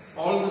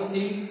 all the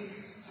things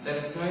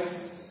destroyed,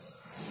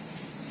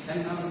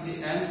 and at the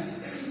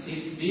end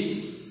he's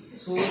being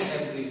so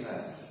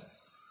everywhere.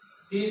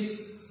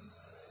 He's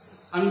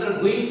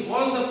undergoing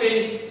all the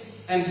pains,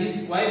 and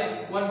his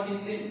wife, what he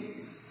said?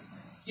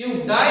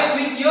 You die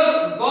with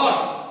your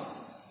God.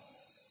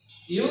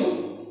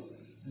 You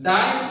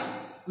die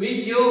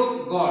with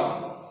your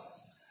God.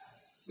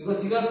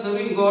 Because you are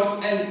serving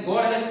God and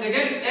God has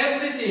taken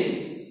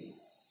everything.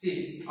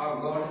 See,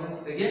 our God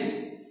has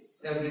taken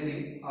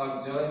everything.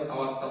 Our joys,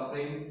 our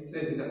suffering,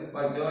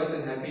 our joys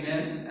and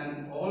happiness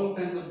and all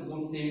kinds of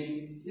good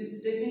things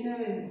is taken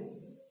away.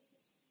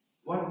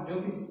 What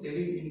job is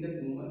taking in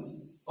that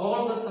moment?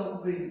 All the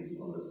suffering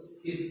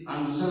is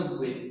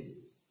undergoing.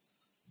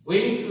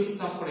 Going through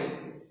suffering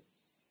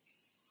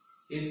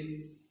is,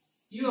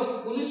 you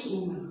are foolish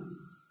woman.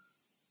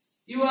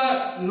 You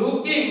are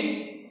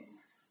looking,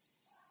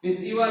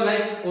 means you are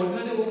like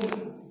ordinary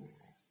woman.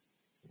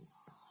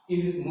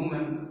 In this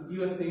moment,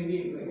 you are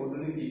thinking like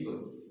ordinary people.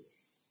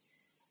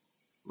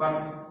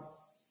 But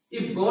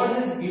if God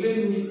has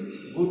given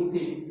me good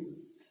things,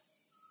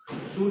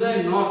 should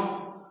I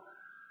not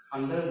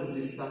undergo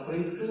this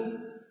suffering too?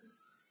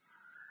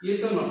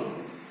 Yes or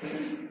no?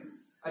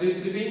 Are you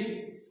sleeping?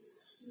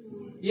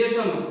 Yes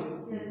or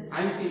no? Yes.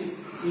 I am sleeping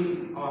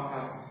in our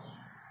heart.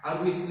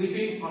 Are we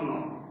sleeping or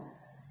not?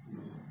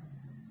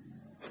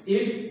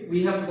 If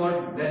we have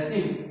got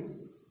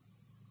blessing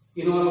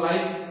in our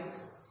life,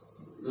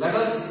 let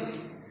us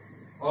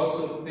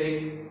also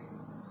take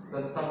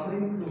the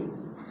suffering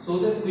too, so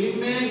that we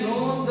may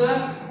know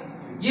the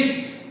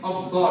gift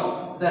of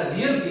God, the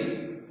real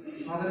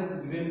gift. Father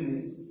has given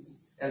me,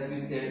 as we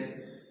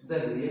said, the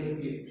real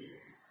gift.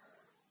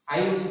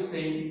 I also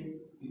think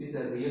it is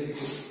a real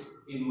gift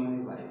in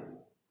my life.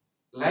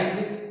 Like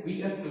this,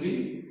 we have to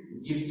be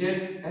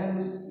gifted and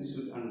we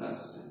should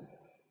understand.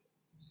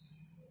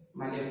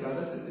 My dear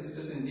brothers and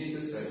sisters in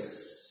Jesus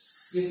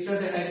Christ,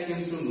 yesterday I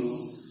came to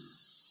know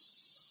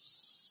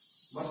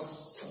what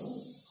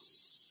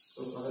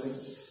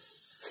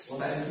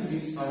I am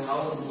doing or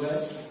how to do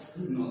it,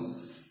 he knows.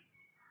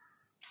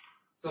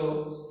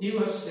 So he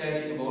was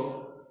sharing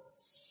about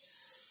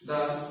the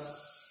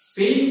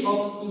pain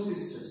of two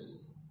sisters.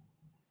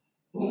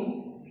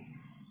 Whom?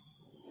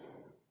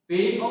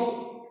 Pain of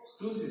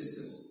two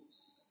sisters.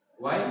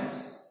 Why?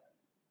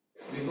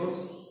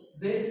 Because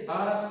they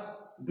are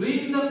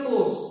doing the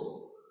course,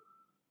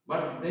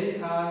 but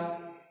they are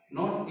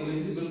not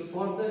eligible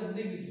for the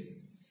degree.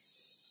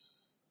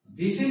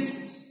 This is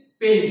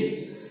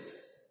pain.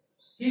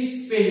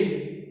 His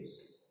pain,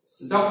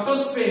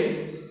 doctor's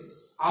pain,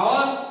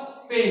 our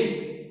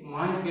pain,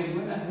 my pain.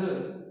 When I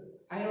heard,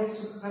 I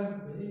also felt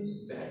very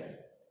bad.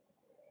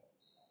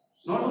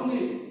 Not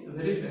only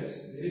very bad,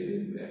 very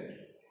bad.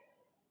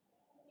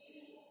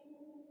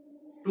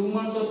 2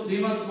 months or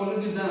 3 months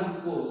already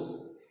done course,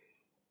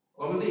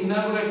 already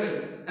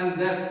inaugurated, and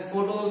their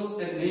photos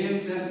and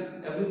names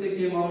and everything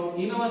came out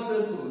in our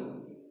circle.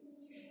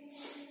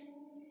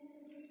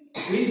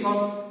 We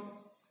thought,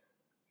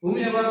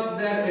 whomever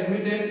they are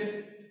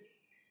admitted,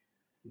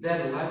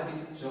 their life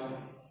is joy,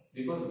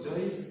 because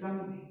joy is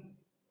coming.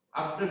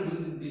 After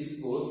doing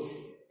this course,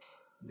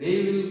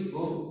 they will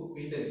go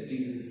with a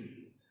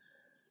degree.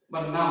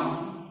 But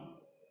now,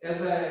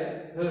 as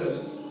I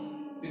heard,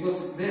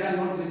 because they are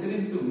not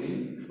listening to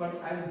me,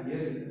 but I am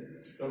hearing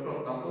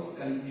Dr. Kapos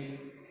and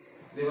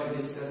they were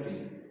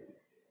discussing.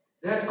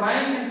 They are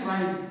trying and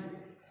trying.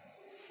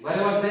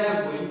 Wherever they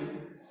are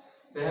going,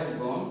 they have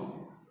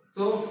gone.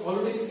 So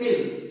already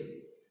failed.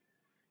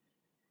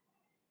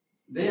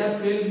 They are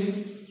failed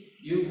means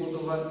you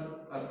both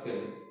are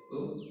failed.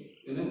 So,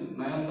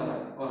 Nayan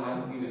Tara or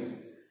have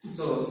given.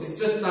 So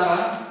Sister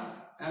Tara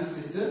and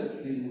Sister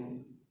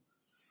Dilmo.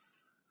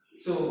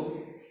 So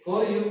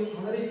for you,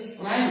 Father is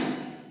trying.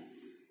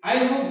 I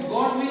hope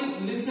God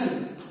will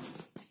listen.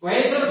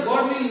 Whether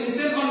God will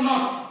listen or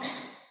not,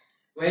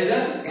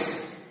 whether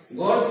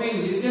God will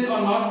listen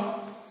or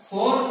not,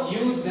 for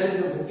you there is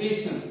a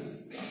vocation.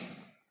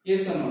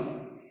 Yes or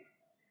no?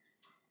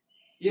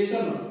 Yes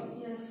or no?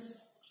 Yes.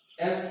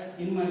 As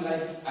in my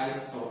life I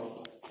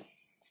saw,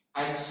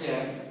 I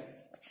share.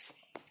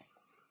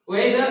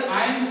 Whether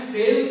I am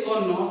failed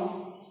or not,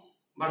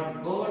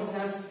 but God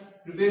has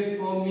prepared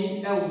for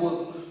me a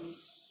work.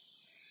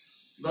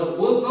 The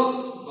work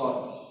of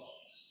God.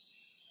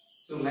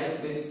 So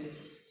like this,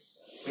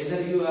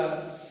 whether you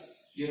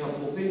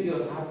have opened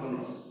your heart or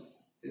not,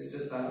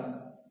 Sister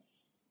Tara,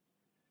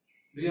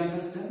 do you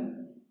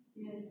understand?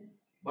 Yes.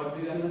 What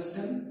do you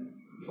understand?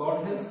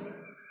 God has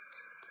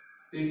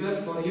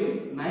prepared for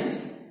you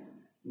nice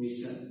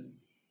mission.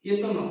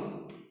 Yes or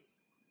no?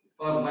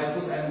 Or by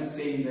force I am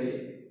saying the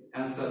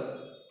answer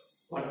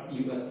what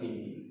you are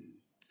thinking.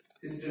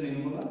 Sister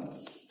Nirmala,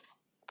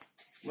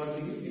 what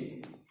do you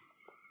think?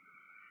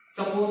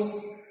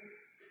 Suppose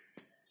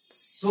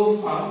so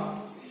far,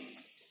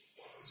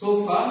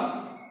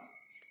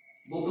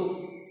 both of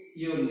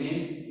your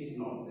name is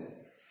not there.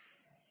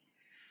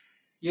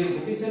 Your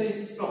vocation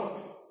is stopped.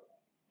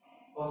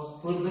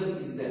 further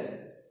is there.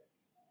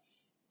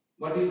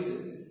 What do you say?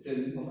 Tell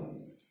me, Mama.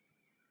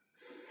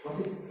 What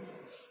is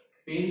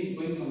pain is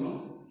going on, no?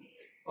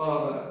 Or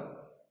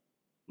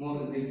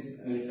more this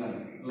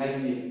one, like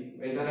me,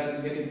 whether I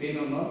am getting pain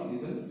or not,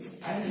 this one,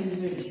 I am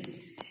enjoying.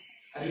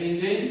 Are you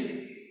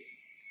enjoying?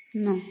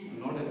 No. I am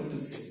not able to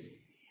say.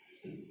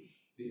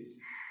 See,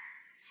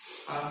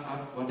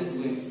 what is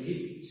going on?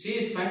 She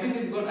is fighting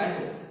with God, I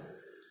hope.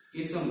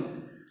 Yes or no?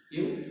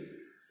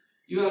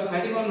 You are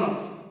fighting or not?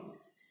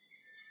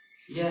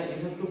 Yeah,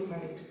 you have to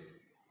fight.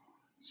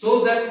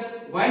 So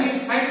that when you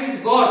fight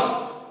with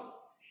God,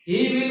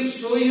 He will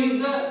show you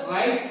the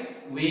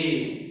right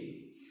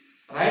way,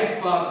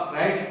 right path,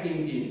 right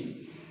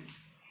thinking.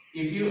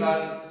 If you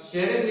are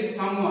sharing with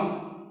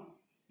someone,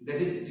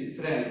 that is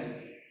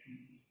different.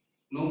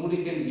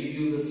 Nobody can give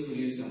you the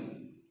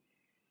solution.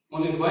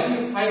 Only when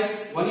you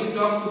fight, when you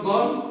talk to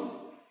God,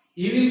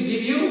 He will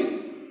give you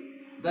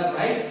the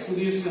right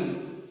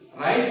solution,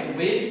 right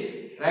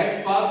way,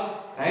 right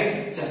path,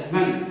 right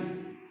judgment.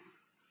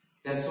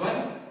 That's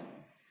why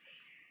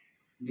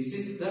this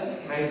is the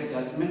right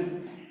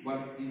judgment,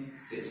 what He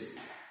says.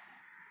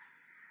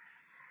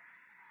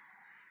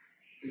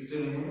 Sister,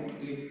 remember,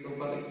 please, so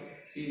far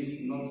she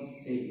is not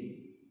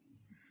saying.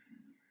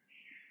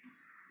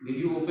 Did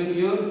you open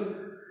your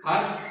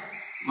heart,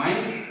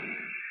 mind,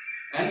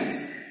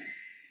 and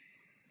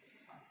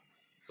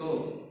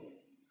so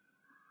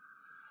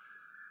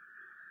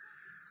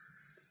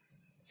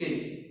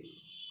see,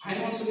 I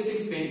am also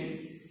getting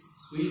pain.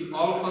 We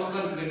all of us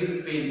are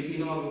getting pain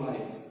in our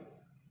life.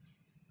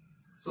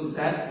 So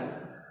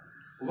therefore,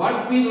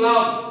 what we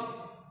love,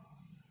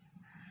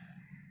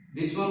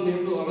 this one we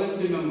have to always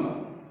remember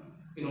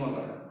in our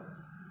life.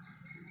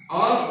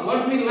 Or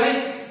what we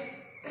like,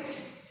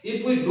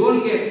 if we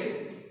don't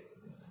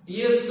get,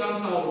 tears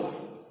comes out.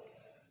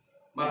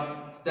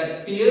 But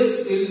the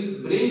tears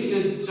will bring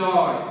you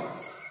joy.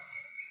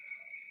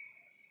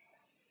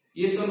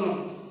 Yes or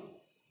no?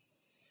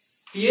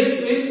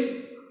 Tears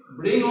will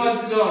bring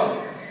our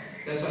joy.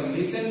 That's why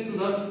listen to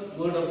the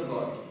word of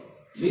God.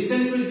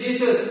 Listen to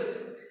Jesus,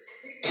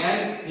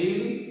 and He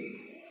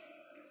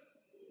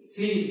will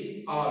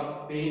see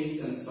our pains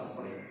and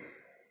suffering.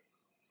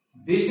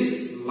 This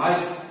is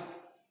life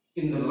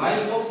in the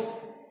life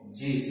of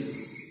Jesus.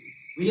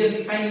 We are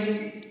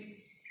spending,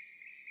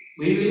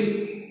 we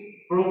will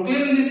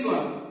proclaim this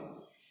one.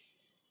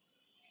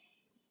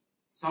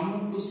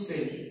 Someone to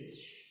say,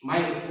 my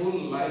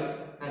whole life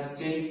has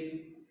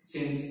changed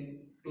since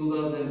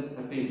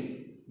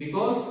 2013.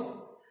 Because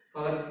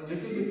for a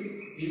little bit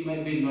we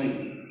might be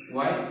knowing.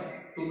 Why?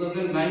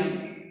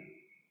 2009.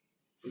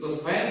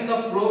 Because when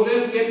the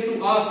problem came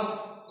to us,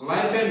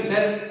 life and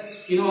death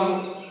in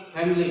our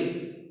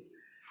family,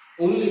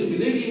 only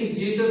believe in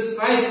Jesus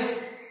Christ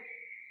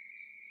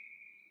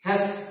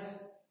has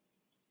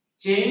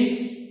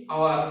changed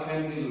our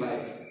family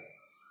life.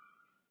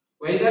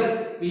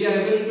 Whether we are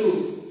able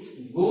to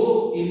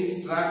go in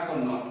His track or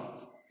not,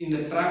 in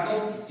the track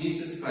of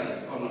Jesus Christ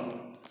or not,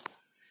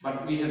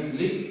 but we have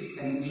lived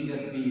and we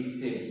have been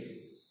saved.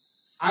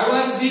 I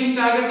was being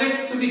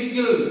targeted to be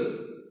killed.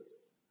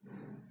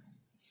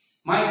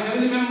 My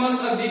family members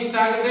are being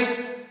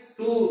targeted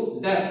to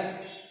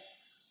death.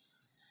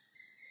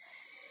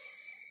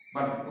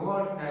 But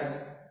God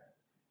has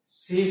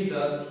saved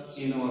us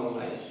in our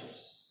life.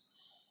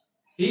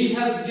 He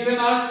has given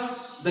us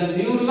the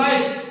new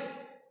life.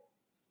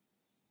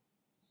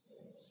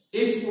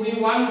 If we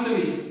want to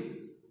be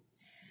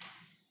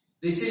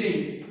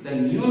receiving the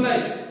new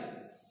life,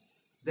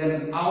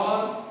 then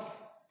our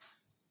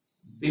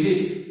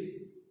belief,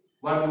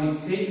 what we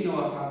say in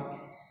our heart,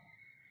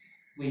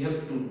 we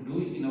have to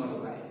do it in our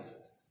life.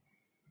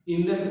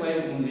 In that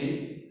way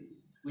only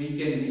we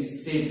can be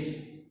saved.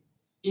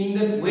 In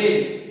that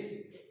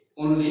way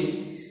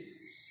only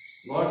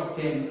God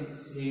can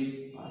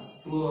save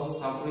us through our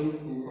suffering,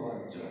 through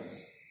our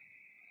joys.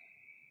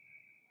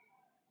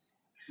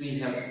 We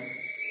have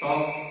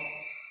talked,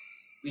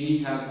 we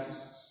have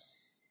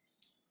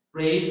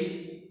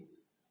prayed,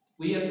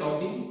 we are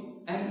talking,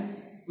 and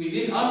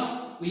within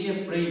us we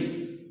are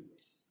praying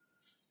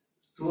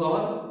through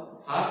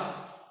our heart,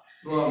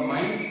 through our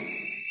mind,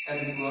 and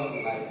through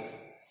our life.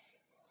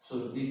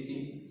 So this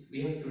thing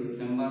we have to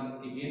remember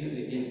again and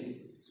again,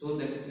 so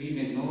that we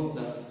may know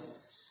the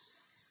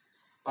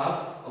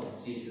path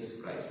of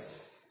Jesus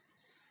Christ.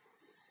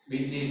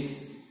 With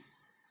this,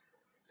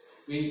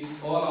 with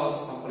all our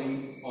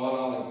suffering,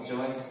 all our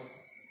joys,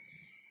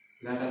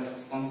 let us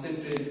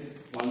concentrate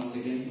once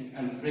again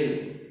and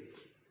pray.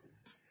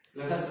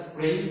 Let us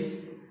pray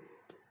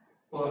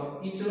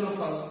for each one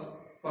of us,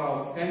 for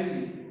our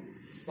family,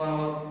 for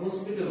our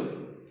hospital,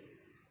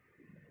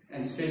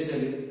 and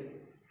especially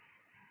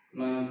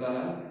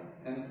Noyantara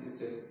and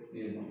Sister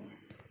Nirma.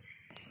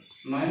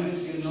 Noyan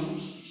means you know,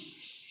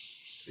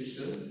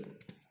 Sister?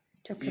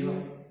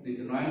 This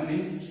Noyan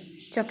means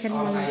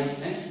our eyes,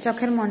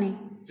 Chokher morning.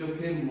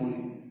 Chokher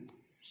morning.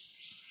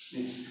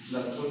 Means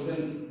the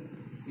total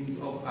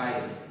means of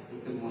eye,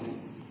 Chokher morning.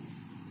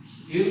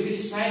 You will be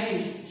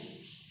shining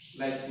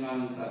like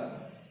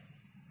Noyantara.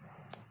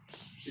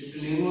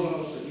 Sister Nemo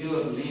also,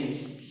 your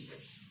name,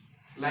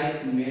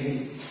 like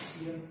Mary.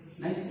 Yeah,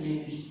 nice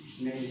name,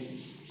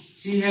 Mary.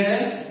 She had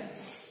a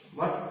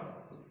what?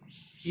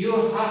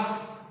 Pure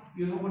heart.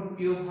 You have a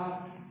pure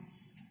heart.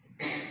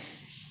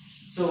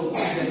 So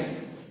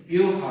then,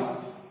 pure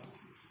heart,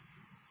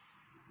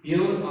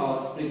 pure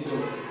our spiritual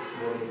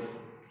body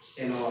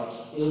and our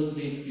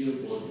earthly pure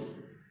body.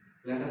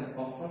 Let us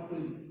offer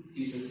to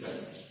Jesus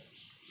Christ.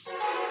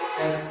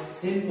 As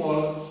Saint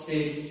Paul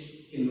says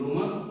in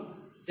Romans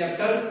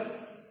chapter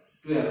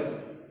 12,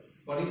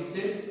 what it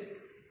says?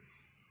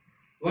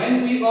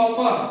 When we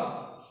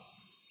offer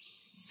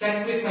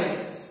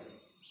sacrifice,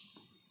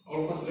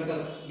 all of us let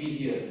us be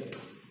here.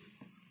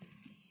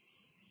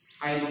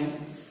 I know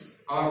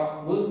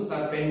our works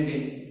are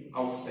pending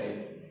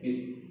outside.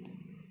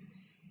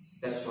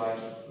 That's why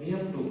we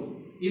have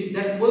to. If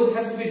that work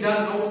has to be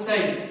done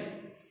outside,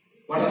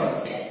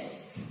 whatever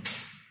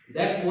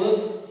that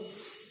work,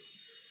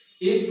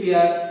 if we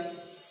are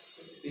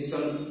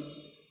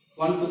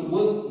want to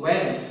work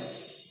well,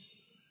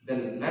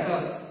 then let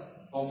us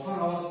offer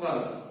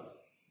ourselves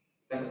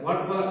that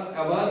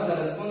whatever the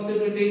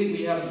responsibility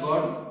we have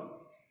got,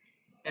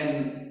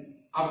 and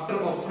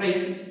after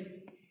offering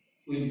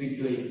we'll be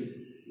doing.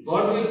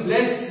 God will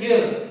bless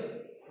here.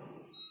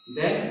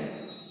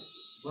 Then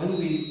when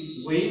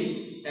we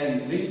wait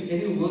and bring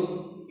any work,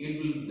 it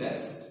will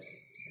bless.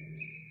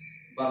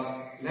 But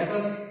let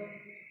us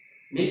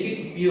make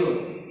it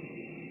pure.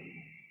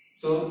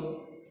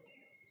 So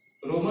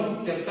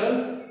Romans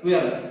chapter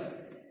 12,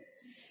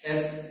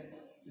 as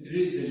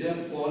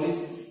Paul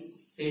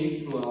is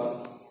saying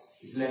through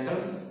his letter,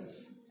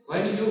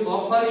 when you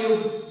offer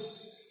your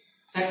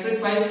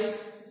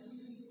sacrifice,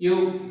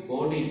 your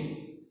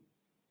body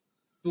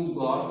to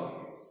God,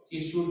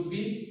 it should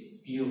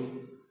be pure.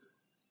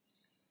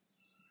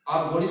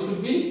 Our body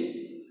should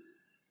be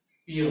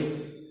pure.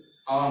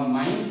 Our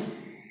mind,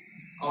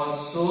 our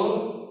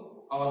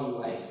soul, our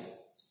life,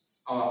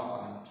 our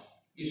heart,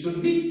 it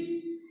should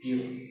be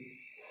pure.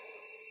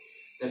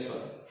 That's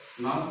why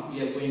now we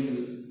are going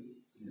to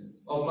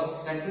offer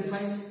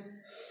sacrifice.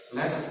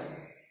 Let us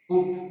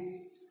put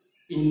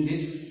in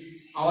this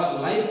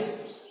our life,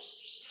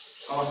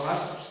 our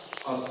heart,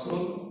 our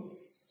soul,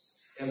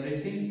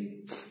 everything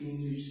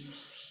in this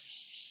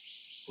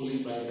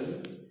Holy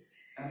Bible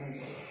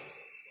and